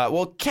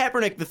 Well,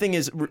 Kaepernick, the thing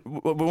is,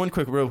 real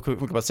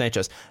quick about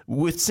Sanchez.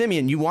 With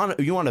Simeon, you want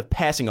a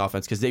passing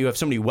offense because you have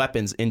so many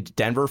weapons in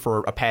Denver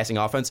for a passing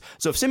offense.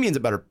 So if Simeon's a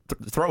better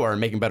thrower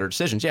and making better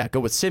decisions, go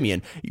with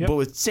Simeon. Yep. But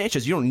with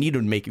Sanchez, you don't need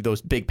him to make those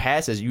big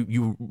passes.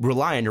 You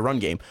rely on your run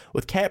game.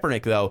 With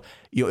Kaepernick, though,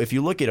 if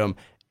you look at him,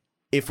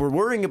 if we're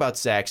worrying about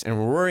sacks and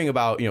we're worrying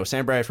about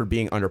Sam Bradford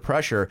being under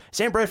pressure,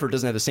 Sam Bradford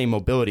doesn't have the same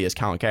mobility as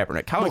Colin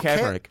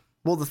Kaepernick.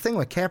 The thing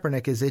with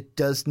Kaepernick is it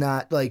does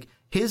not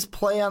his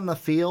play on the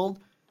field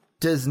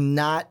does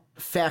not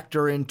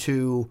factor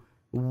into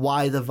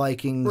why the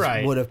Vikings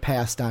would have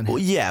passed on him.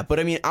 Well, yeah, but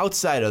I mean,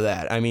 outside of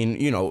that, I mean,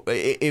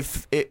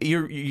 if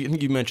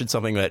you mentioned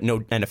something that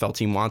no NFL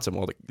team wants him,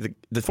 well,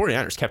 the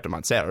 49ers kept him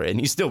on salary, and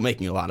he's still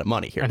making a lot of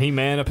money here. And he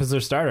may end up as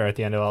their starter at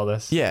the end of all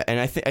this. Yeah,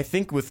 and I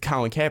think with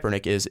Colin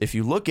Kaepernick is if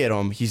you look at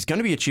him, he's going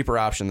to be a cheaper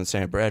option than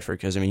Sam Bradford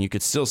because, I mean, you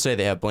could still say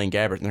they have Blaine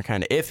Gabbert, and they're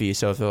kind of iffy,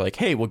 so if they're like,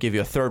 hey, we'll give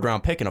you a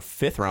 3rd-round pick and a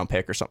 5th-round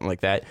pick or something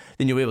like that,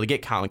 then you'll be able to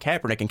get Colin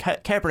Kaepernick, and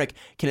Kaepernick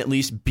can at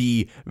least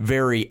be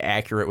very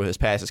accurate with his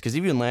passes because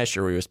even last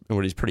year he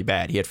was pretty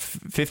bad. He had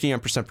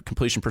 59%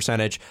 completion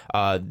percentage.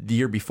 The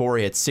year before,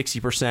 he had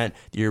 60%.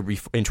 The year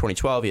in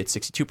 2012, he had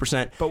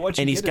 62%. But what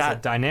you get is a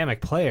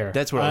dynamic player.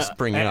 That's what I was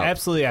bringing up.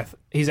 Absolutely,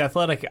 he's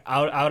athletic,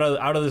 out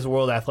of this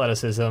world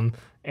athleticism,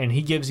 and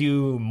he gives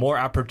you more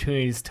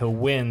opportunities to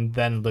win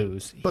than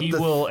lose. He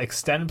will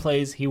extend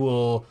plays. He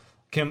will.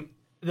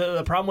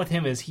 The problem with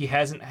him is he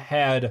hasn't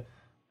had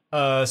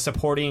a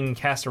supporting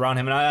cast around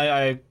him, and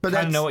I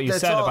kind of know what you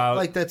said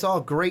about that's all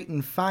great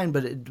and fine,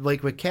 but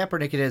with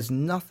Kaepernick, it has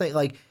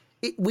nothing.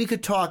 We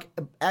could talk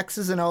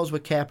X's and O's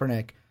with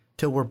Kaepernick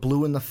till we're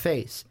blue in the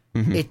face.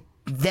 Mm-hmm.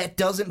 that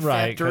doesn't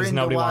factor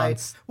into why.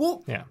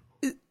 Well, yeah.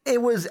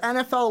 It was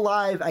NFL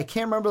Live. I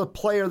can't remember the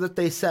player that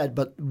they said,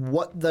 but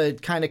what the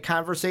kind of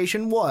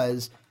conversation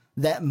was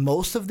that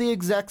most of the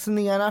execs in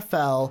the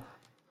NFL,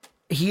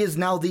 he is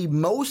now the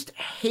most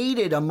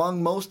hated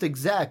among most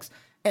execs.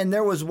 And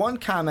there was one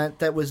comment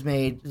that was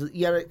made,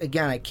 yet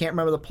again, I can't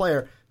remember the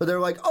player, but they're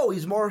like, oh,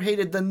 he's more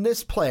hated than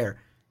this player.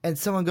 And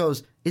someone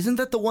goes, isn't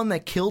that the one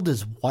that killed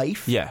his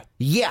wife? Yeah.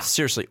 Yeah.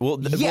 Seriously. Well,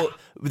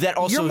 that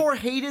also... You're more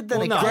hated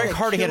than a guy Greg that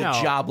Hardy had a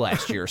killed- job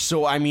last year.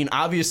 So, I mean,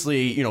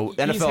 obviously,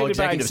 NFL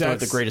executives don't have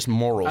the greatest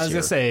morals I was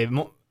going to say,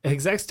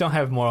 execs don't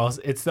have morals.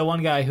 It's the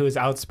one guy who is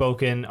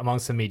outspoken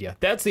amongst the media.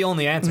 That's the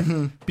only answer.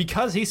 Mm-hmm.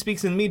 Because he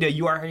speaks in media,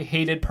 you are a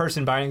hated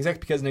person by an exec,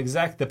 because an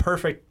exec, the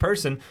perfect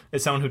person,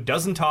 is someone who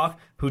doesn't talk,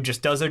 who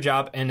just does their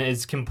job, and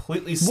is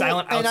completely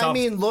silent off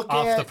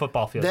the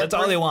football field. That's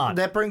all they want.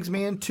 That brings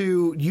me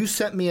into, you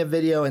sent me a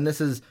video, and this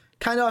is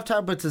kind of off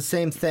topic, but it's the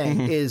same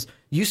thing, is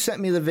you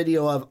sent me the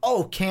video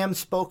of, Cam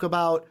spoke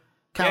about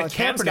Colin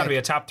Cam's Kaepernick. got to be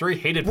a top 3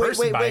 hated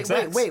person by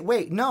execs.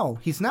 Wait. No,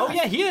 he's not. Oh,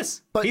 yeah, he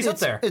is. But he's up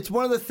there. It's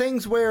one of the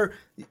things where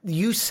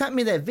you sent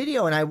me that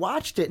video, and I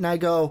watched it, and I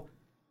go,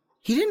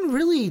 he didn't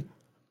really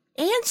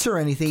answer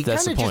anything. He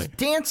kind of just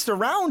danced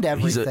around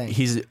everything.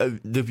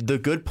 The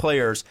good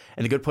players,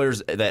 and the good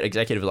players that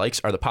executive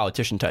likes are the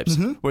politician types,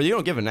 where you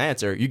don't give an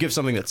answer, you give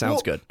something that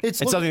sounds good. It's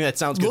something that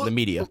sounds good in the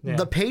media. Yeah.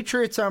 The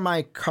Patriots are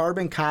my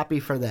carbon copy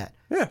for that.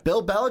 Yeah.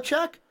 Bill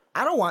Belichick,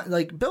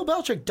 Bill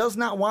Belichick does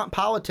not want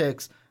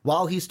politics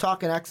while he's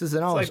talking X's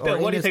and O's. It's like,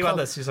 Bill, what do you think about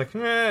this? He's like,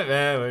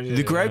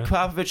 the Greg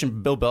Popovich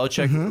and Bill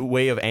Belichick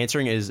way of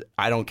answering is,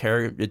 I don't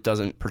care. It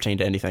doesn't pertain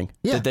to anything.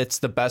 Yeah. That's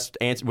the best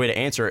way to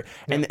answer it.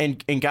 Yeah.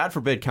 And God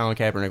forbid Colin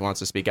Kaepernick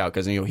wants to speak out,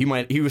 because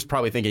he was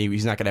probably thinking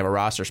he's not going to have a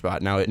roster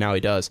spot. Now he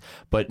does.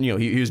 But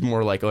he was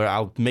more like,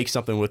 I'll make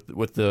something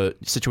with the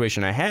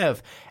situation I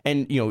have.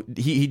 And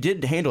he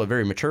did handle it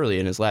very maturely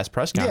in his last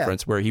press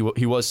conference, where he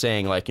was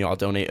saying, like, I'll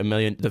donate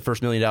the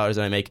first $1 million that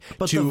I make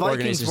to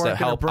organizations that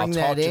help. Bring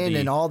that in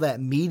and all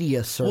that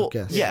media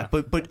circus.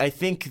 Well, but I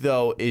think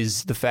though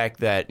is the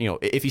fact that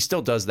if he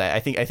still does that, I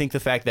think the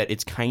fact that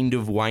it's kind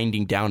of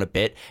winding down a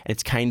bit, and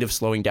it's kind of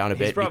slowing down a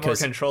bit. He's brought more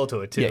control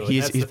to it too. Yeah,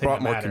 he's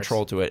brought more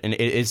control to it, and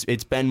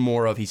it's been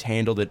more of he's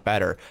handled it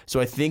better. So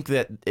I think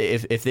that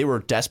if they were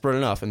desperate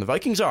enough, and the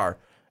Vikings are,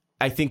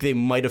 I think they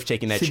might have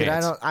taken that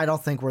chance. But I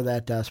don't think we're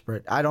that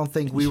desperate. I don't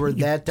think we were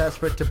that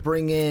desperate to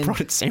bring in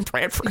Sam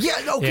Bradford.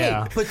 Yeah, okay,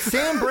 yeah. But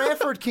Sam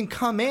Bradford can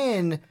come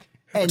in.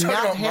 And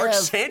not have Mark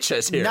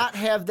Sanchez here. Not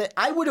have that.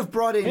 I would have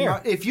brought in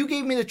if you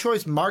gave me the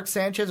choice, Mark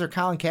Sanchez or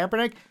Colin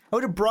Kaepernick. I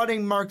would have brought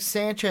in Mark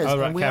Sanchez. I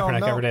would have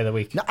Kaepernick every day of the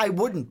week. No, I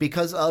wouldn't,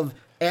 because of,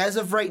 as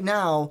of right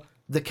now,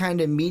 the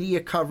kind of media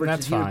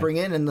coverage that you bring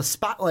in and the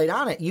spotlight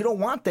on it. You don't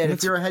want that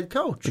if you're a head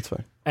coach. That's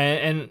fine.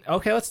 And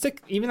okay, let's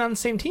stick even on the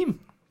same team.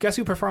 Guess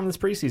who performed this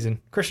preseason?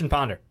 Christian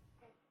Ponder.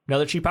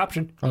 Another cheap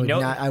option.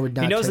 I would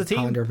not he knows take the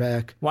team. Ponder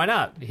back. Why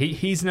not?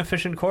 He's an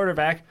efficient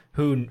quarterback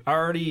who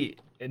already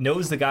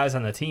knows the guys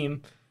on the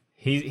team.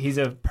 He's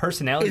a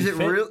personality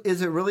fit.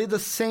 Is it really the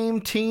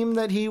same team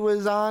that he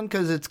was on?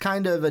 Because it's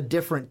kind of a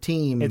different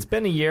team. It's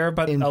been a year,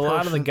 but a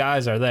lot of the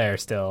guys are there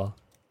still.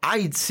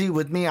 I'd see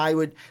with me,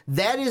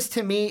 that is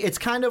to me, it's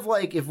kind of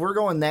like, if we're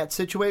going that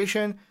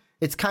situation,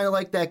 it's kind of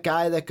like that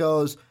guy that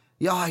goes,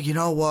 yeah, you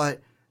know what?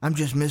 I'm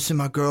just missing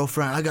my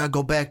girlfriend. I got to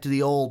go back to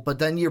the old. But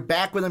then you're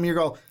back with him, you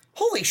go,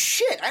 holy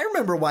shit, I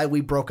remember why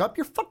we broke up.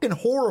 You're fucking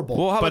horrible.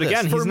 Well, but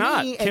again, he's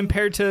not.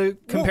 Compared to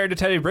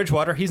Teddy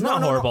Bridgewater, he's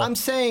not horrible. No, I'm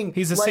saying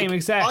he's the same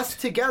exact. Us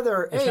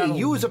together,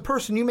 you as a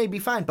person, you may be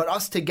fine, but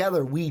us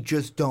together, we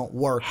just don't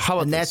work.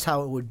 That's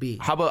how it would be.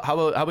 How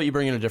about you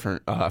bring in a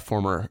different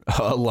former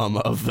alum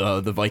of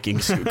the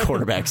Vikings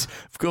quarterbacks?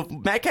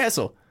 Matt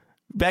Castle.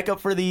 Back up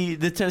for the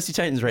Tennessee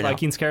Titans right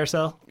Vikings now.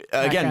 carousel.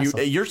 Again,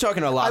 you're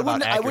talking a lot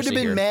about accuracy. I would have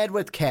been mad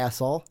with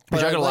Castle, but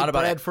you're talking I a lot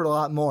about Bradford a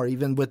lot more,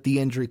 even with the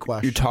injury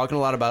question. You're talking a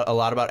lot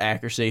about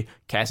accuracy.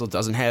 Castle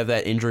doesn't have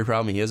that injury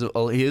problem. He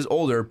is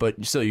older,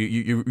 but still,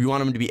 you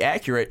want him to be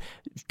accurate.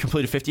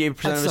 Completed 58%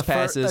 of his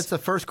passes. That's the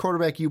first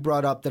quarterback you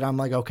brought up that I'm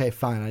like, okay,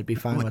 fine, I'd be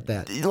fine with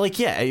that.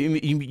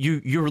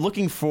 You're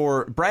looking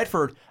for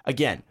Bradford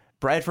again.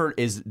 Bradford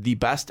is the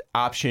best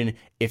option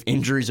if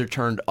injuries are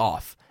turned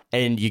off.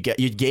 And you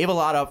gave a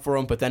lot up for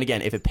him, but then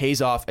again, if it pays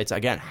off, it's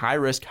again high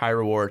risk, high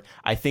reward.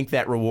 I think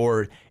that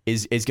reward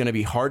is going to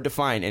be hard to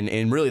find,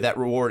 and really that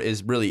reward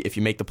is really if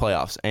you make the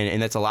playoffs,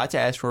 and that's a lot to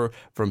ask for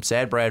from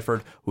Sad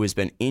Bradford, who has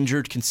been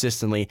injured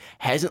consistently,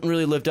 hasn't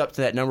really lived up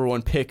to that number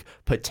one pick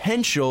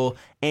potential.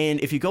 And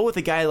if you go with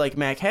a guy like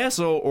Matt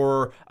Castle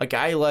or a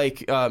guy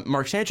like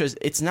Mark Sanchez,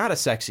 it's not a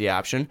sexy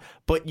option,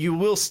 but you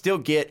will still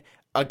get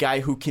a guy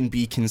who can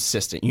be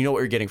consistent. You know what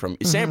you're getting from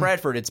Sam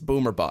Bradford. It's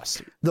boom or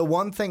bust. The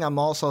one thing I'm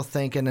also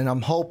thinking, and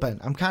I'm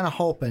kind of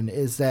hoping,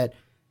 is that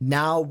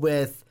now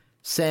with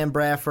Sam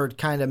Bradford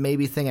kind of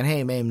maybe thinking,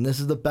 hey, man,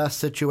 this is the best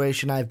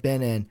situation I've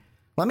been in.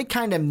 Let me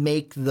kind of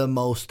make the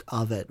most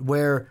of it.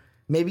 Where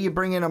maybe you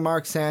bring in a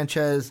Mark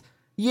Sanchez.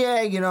 Yeah,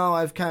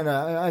 I've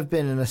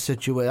been in a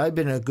situation. I've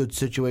been in a good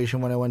situation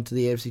when I went to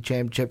the AFC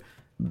Championship.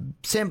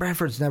 Sam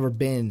Bradford's never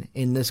been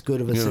in this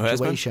good of a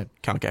situation.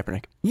 Colin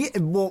Kaepernick. Yeah,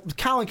 well,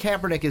 Colin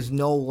Kaepernick is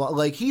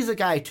he's a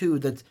guy too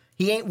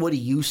he ain't what he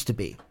used to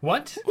be.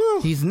 What?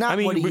 He's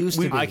not what he used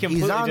to be. I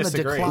completely He's on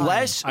disagree. the decline.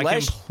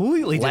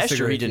 Last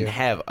year he didn't you.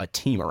 have a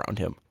team around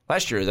him.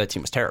 Last year that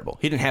team was terrible.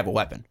 He didn't have a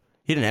weapon.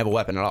 He didn't have a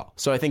weapon at all.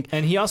 So I think,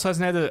 and he also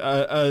hasn't had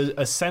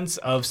a sense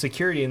of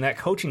security in that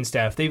coaching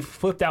staff. They've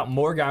flipped out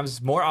more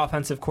guys, more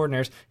offensive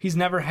coordinators. He's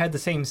never had the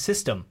same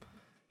system.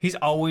 He's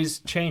always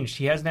changed.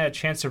 He hasn't had a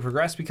chance to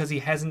progress because he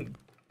hasn't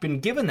been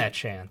given that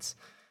chance.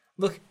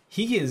 Look,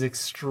 he is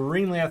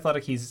extremely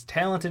athletic. He's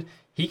talented.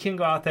 He can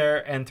go out there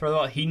and throw the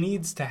ball. He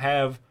needs to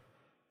have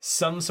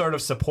some sort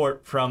of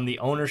support from the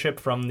ownership,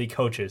 from the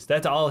coaches.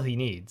 That's all he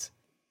needs.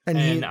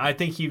 And I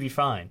think he'd be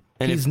fine.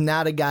 He's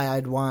not a guy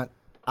I'd want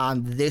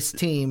on this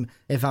team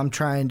if I'm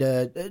trying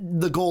to.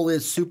 The goal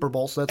is Super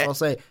Bowl, so that's what I'll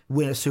say: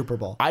 win a Super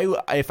Bowl.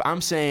 If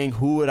I'm saying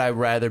who would I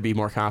rather be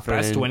more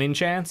confident Best in, winning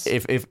chance?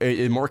 If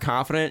more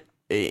confident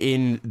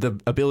in the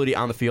ability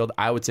on the field,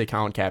 I would say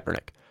Colin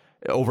Kaepernick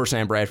over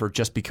Sam Bradford,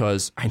 just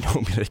because I know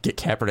I'm going to get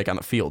Kaepernick on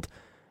the field.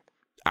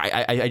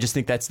 I just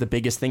think that's the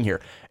biggest thing here.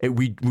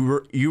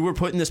 You were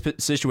put in this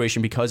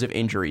situation because of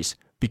injuries,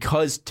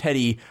 because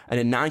Teddy, and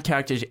a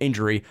non-contact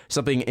injury,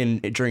 something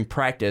during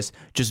practice,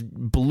 just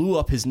blew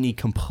up his knee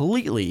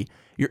completely.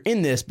 You're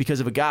in this because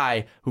of a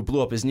guy who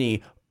blew up his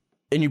knee,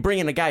 and you bring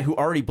in a guy who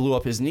already blew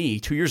up his knee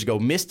 2 years ago,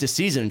 missed a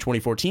season in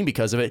 2014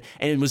 because of it,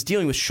 and was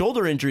dealing with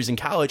shoulder injuries in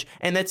college,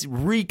 and that's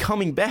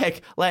coming back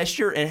last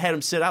year and had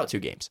him sit out 2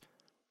 games.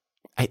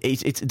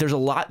 There's a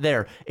lot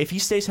there. If he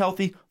stays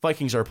healthy,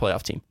 Vikings are a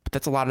playoff team. But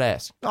that's a lot to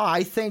ask. Oh,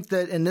 I think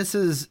that, and this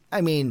is,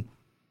 I mean,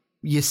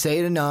 you say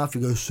it enough,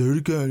 you go, say it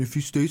again, if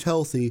he stays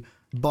healthy.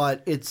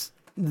 But it's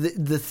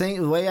the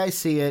thing, the way I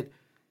see it,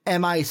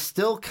 am I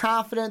still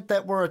confident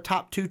that we're a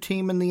top 2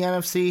 team in the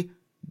NFC?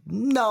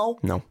 No.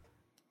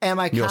 Am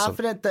I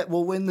confident that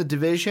we'll win the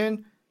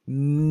division?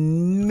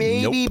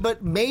 Maybe, Nope.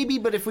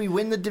 but if we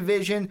win the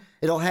division,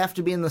 it'll have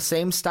to be in the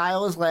same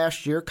style as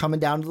last year, coming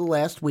down to the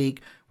last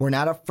week. We're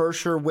not a for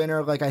sure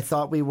winner like I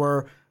thought we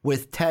were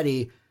with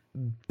Teddy,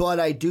 but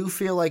I do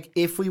feel like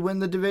if we win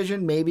the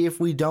division, maybe if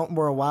we don't,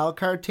 we're a wild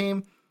card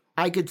team.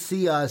 I could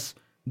see us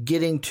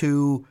getting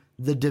to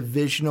the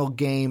divisional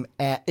game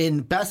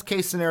in best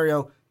case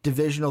scenario,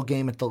 divisional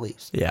game at the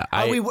least. Yeah,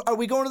 are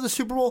we going to the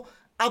Super Bowl?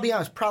 I'll be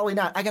honest, probably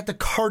not. I got the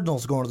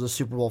Cardinals going to the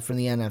Super Bowl from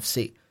the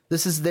NFC.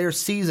 This is their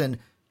season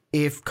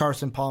if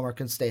Carson Palmer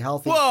can stay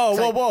healthy.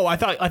 Whoa. I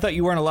thought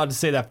you weren't allowed to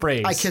say that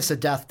phrase. I kiss of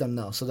death them,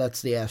 though, so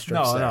that's the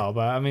asterisk. No,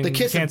 but I mean,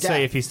 you can't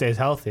say if he stays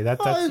healthy.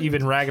 You've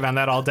been ragging on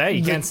that all day.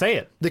 You can't say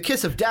it. The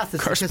kiss of death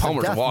is Carson the kiss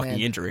Palmer's of death, a walking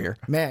man. injury here.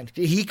 Man,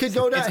 he could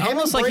go down. It's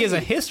almost like he has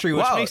a history,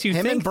 which makes you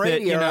think think and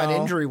Brady that, are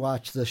on injury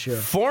watch this year.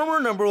 Former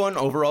number 1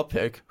 overall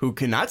pick who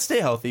cannot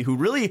stay healthy, who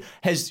really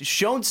has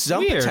shown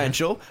some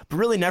potential, but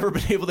really never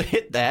been able to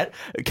hit that.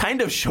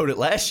 Kind of showed it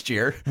last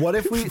year. What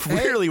if we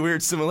really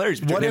weird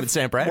similarities between him and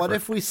Sam Bradford? What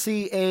if we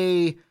see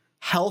a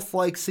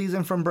health-like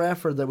season from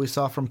Bradford that we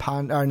saw from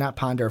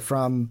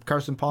from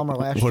Carson Palmer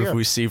last year? What if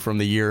we see from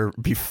the year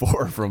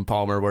before from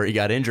Palmer where he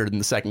got injured in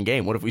the second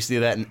game? What if we see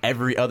that in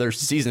every other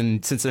season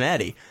in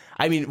Cincinnati?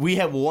 I mean, we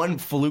have one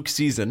fluke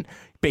season,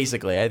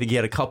 basically. I think he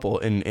had a couple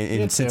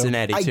in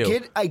Cincinnati, too.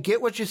 I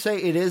get what you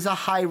say. It is a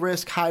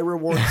high-risk,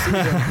 high-reward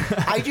season.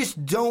 I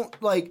just don't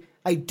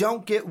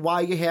get why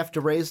you have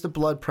to raise the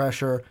blood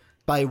pressure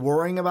by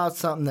worrying about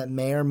something that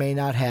may or may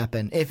not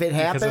happen. If it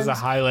happens, because there's a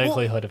high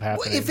likelihood of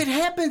happening. If it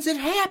happens, it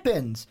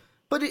happens.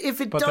 But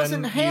if it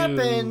doesn't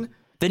happen,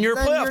 then you're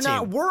a playoff team. You're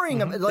not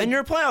worrying about. Then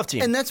you're a playoff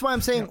team. And that's why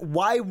I'm saying,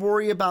 why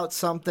worry about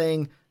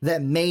something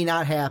that may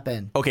not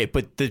happen? Okay,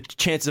 but the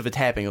chances of it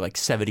happening are like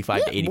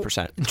 75 to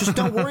 80%. Just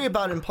don't worry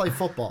about it and play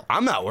football.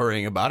 I'm not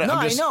worrying about it. No,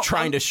 I'm just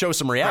trying to show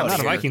some reality. I'm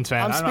not a Vikings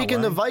fan. I'm speaking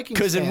the Vikings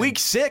because in week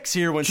 6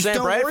 here, when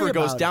Sam Bradford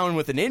goes down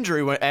with an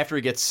injury after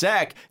he gets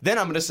sacked, then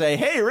I'm going to say,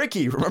 hey,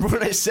 Ricky, remember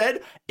what I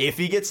said? If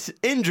he gets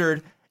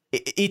injured,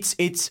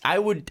 I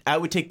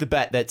would take the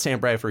bet that Sam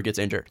Bradford gets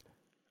injured.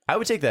 I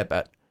would take that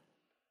bet.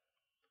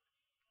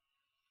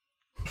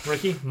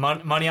 Ricky,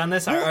 money on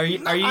this? Are you?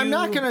 I'm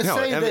not going to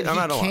say that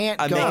he can't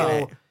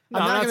go.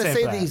 I'm not going to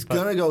say that he's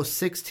going to go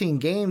 16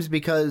 games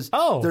because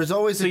there's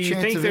always a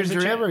chance of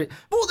injury.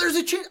 Well, there's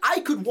a chance. I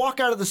could walk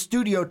out of the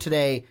studio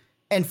today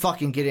and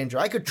fucking get injured.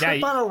 I could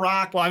trip on a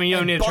rock. Well, I mean, you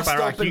don't need to trip on a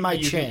rock.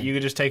 You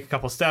could just take a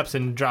couple steps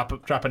and drop an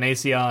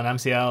ACL and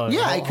MCL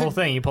and the whole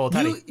thing. You pull a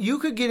Teddy. You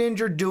could get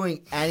injured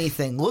doing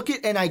anything.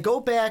 And I go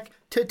back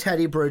to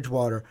Teddy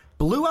Bridgewater.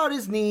 Blew out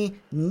his knee.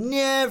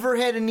 Never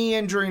had a knee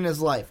injury in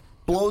his life.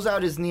 Blows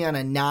out his knee on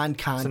a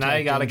non-contact. So now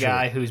you got injury. A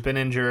guy who's been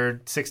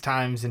injured 6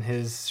 times in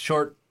his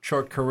short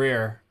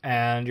career,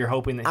 and you're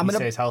hoping that he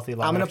stays healthy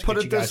long enough to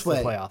get you guys to the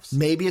playoffs.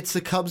 Maybe it's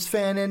the Cubs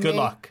fan in me. Good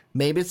luck.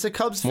 Maybe it's the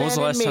Cubs fan in me. When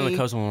was the last time the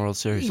Cubs won the World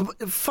Series?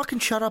 Fucking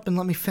shut up and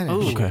let me finish.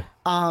 Ooh. Okay.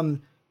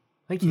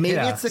 Maybe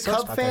it's the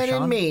Cubs fan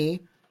in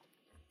me.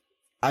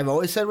 I've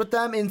always said with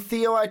them, in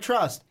Theo I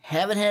trust.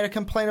 Haven't had a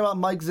complaint about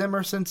Mike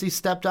Zimmer since he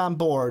stepped on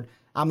board.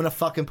 I'm going to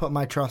fucking put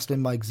my trust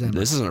in Mike Zimmer.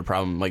 This isn't a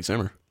problem with Mike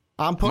Zimmer.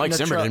 Mike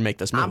Zimmer didn't make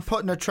this move. I'm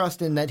putting a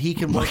trust in that he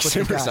can work with the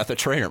guy. Mike Zimmer's not the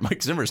trainer.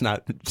 Mike Zimmer's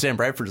not Sam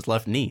Bradford's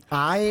left knee.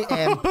 I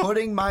am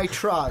putting my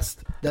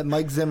trust that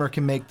Mike Zimmer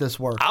can make this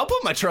work. I'll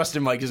put my trust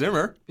in Mike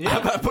Zimmer. Yeah.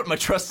 I'm not putting my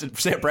trust in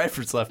Sam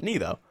Bradford's left knee,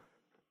 though.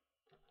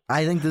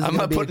 I think this is I'm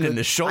not putting it in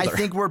his shoulder. I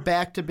think we're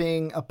back to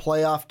being a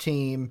playoff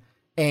team,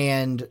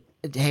 and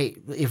hey,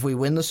 if we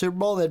win the Super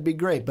Bowl, that'd be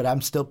great, but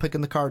I'm still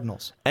picking the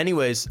Cardinals.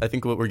 Anyways, I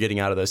think what we're getting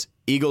out of this,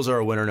 Eagles are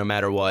a winner no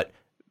matter what.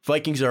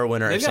 Vikings are a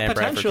winner if Sam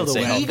Bradford can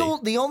stay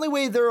healthy. The only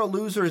way they're a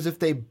loser is if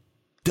they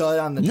dud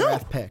on the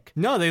draft pick.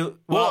 No, they...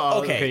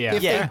 okay.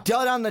 If they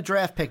dud on the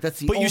draft pick, that's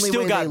the only way they lose. But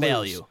you still got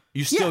value.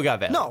 You still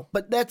got value. No,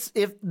 but that's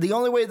if the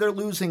only way they're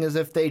losing is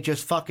if they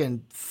just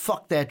fucking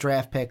fuck that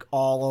draft pick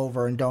all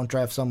over and don't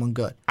draft someone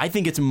good. I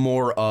think it's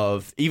more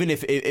of even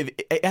if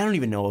I don't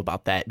even know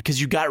about that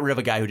because you got rid of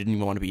a guy who didn't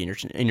even want to be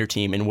in your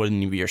team and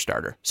wouldn't even be your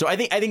starter. So I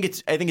think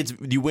it's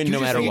you win no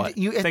matter what.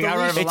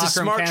 It's a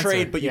smart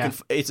trade, but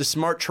it's a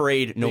smart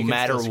trade no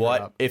matter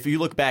what. If you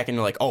look back and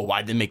you're like, oh,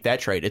 why'd they make that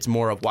trade? It's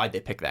more of why'd they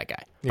pick that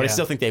guy. But I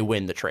still think they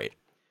win the trade.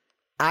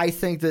 I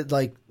think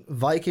that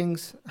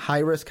Vikings, high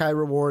risk, high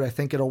reward. I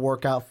think it'll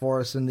work out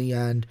for us in the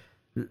end.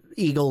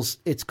 Eagles,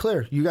 it's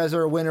clear. You guys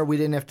are a winner. We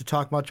didn't have to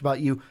talk much about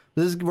you.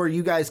 This is where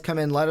you guys come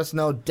in. Let us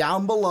know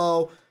down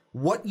below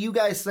what you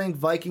guys think.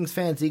 Vikings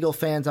fans, Eagle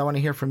fans, I want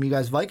to hear from you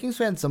guys. Vikings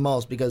fans the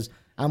most because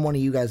I'm one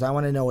of you guys. I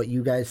want to know what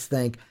you guys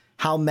think.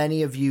 How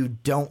many of you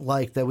don't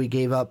like that we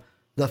gave up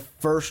the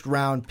first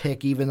round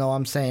pick, even though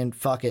I'm saying,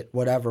 fuck it,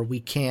 whatever. We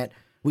can't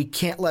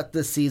let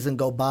this season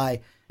go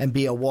by and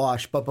be a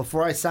wash. But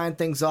before I sign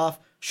things off,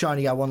 Sean,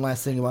 you got one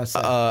last thing you want to say?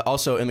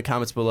 Also, in the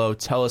comments below,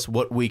 tell us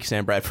what week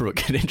Sam Bradford will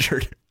get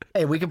injured.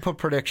 Hey, we can put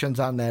predictions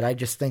on that. I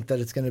just think that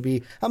it's going to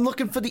be... I'm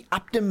looking for the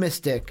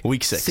optimistic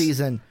week 6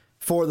 season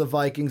for the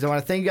Vikings. I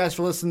want to thank you guys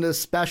for listening to this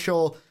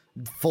special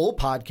full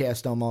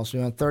podcast almost. We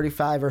went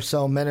 35 or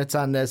so minutes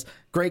on this.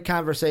 Great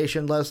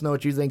conversation. Let us know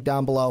what you think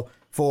down below.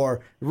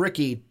 For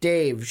Ricky,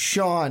 Dave,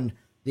 Sean,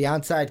 the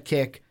Onside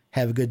Kick,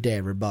 have a good day,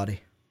 everybody.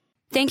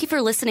 Thank you for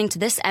listening to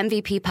this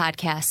MVP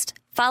podcast.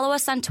 Follow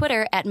us on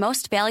Twitter at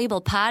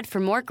 @MostValuablePod for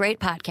more great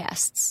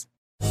podcasts.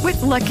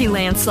 With Lucky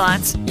Land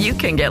Slots, you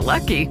can get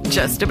lucky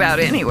just about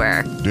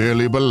anywhere.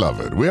 Dearly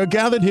beloved, we are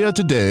gathered here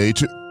today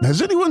to...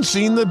 Has anyone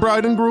seen the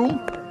bride and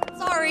groom?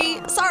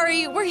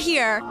 Sorry, we're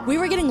here. We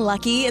were getting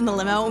lucky in the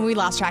limo and we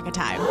lost track of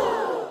time.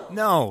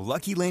 No,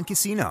 Lucky Land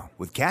Casino,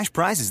 with cash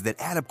prizes that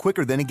add up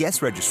quicker than a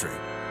guest registry.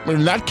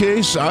 In that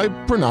case, I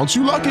pronounce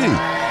you lucky.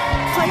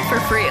 Play for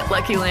free at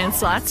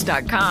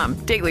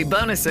LuckyLandSlots.com. Daily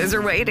bonuses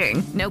are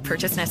waiting. No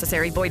purchase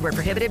necessary. Void where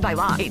prohibited by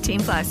law.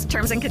 18+.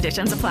 Terms and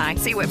conditions apply.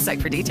 See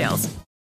website for details.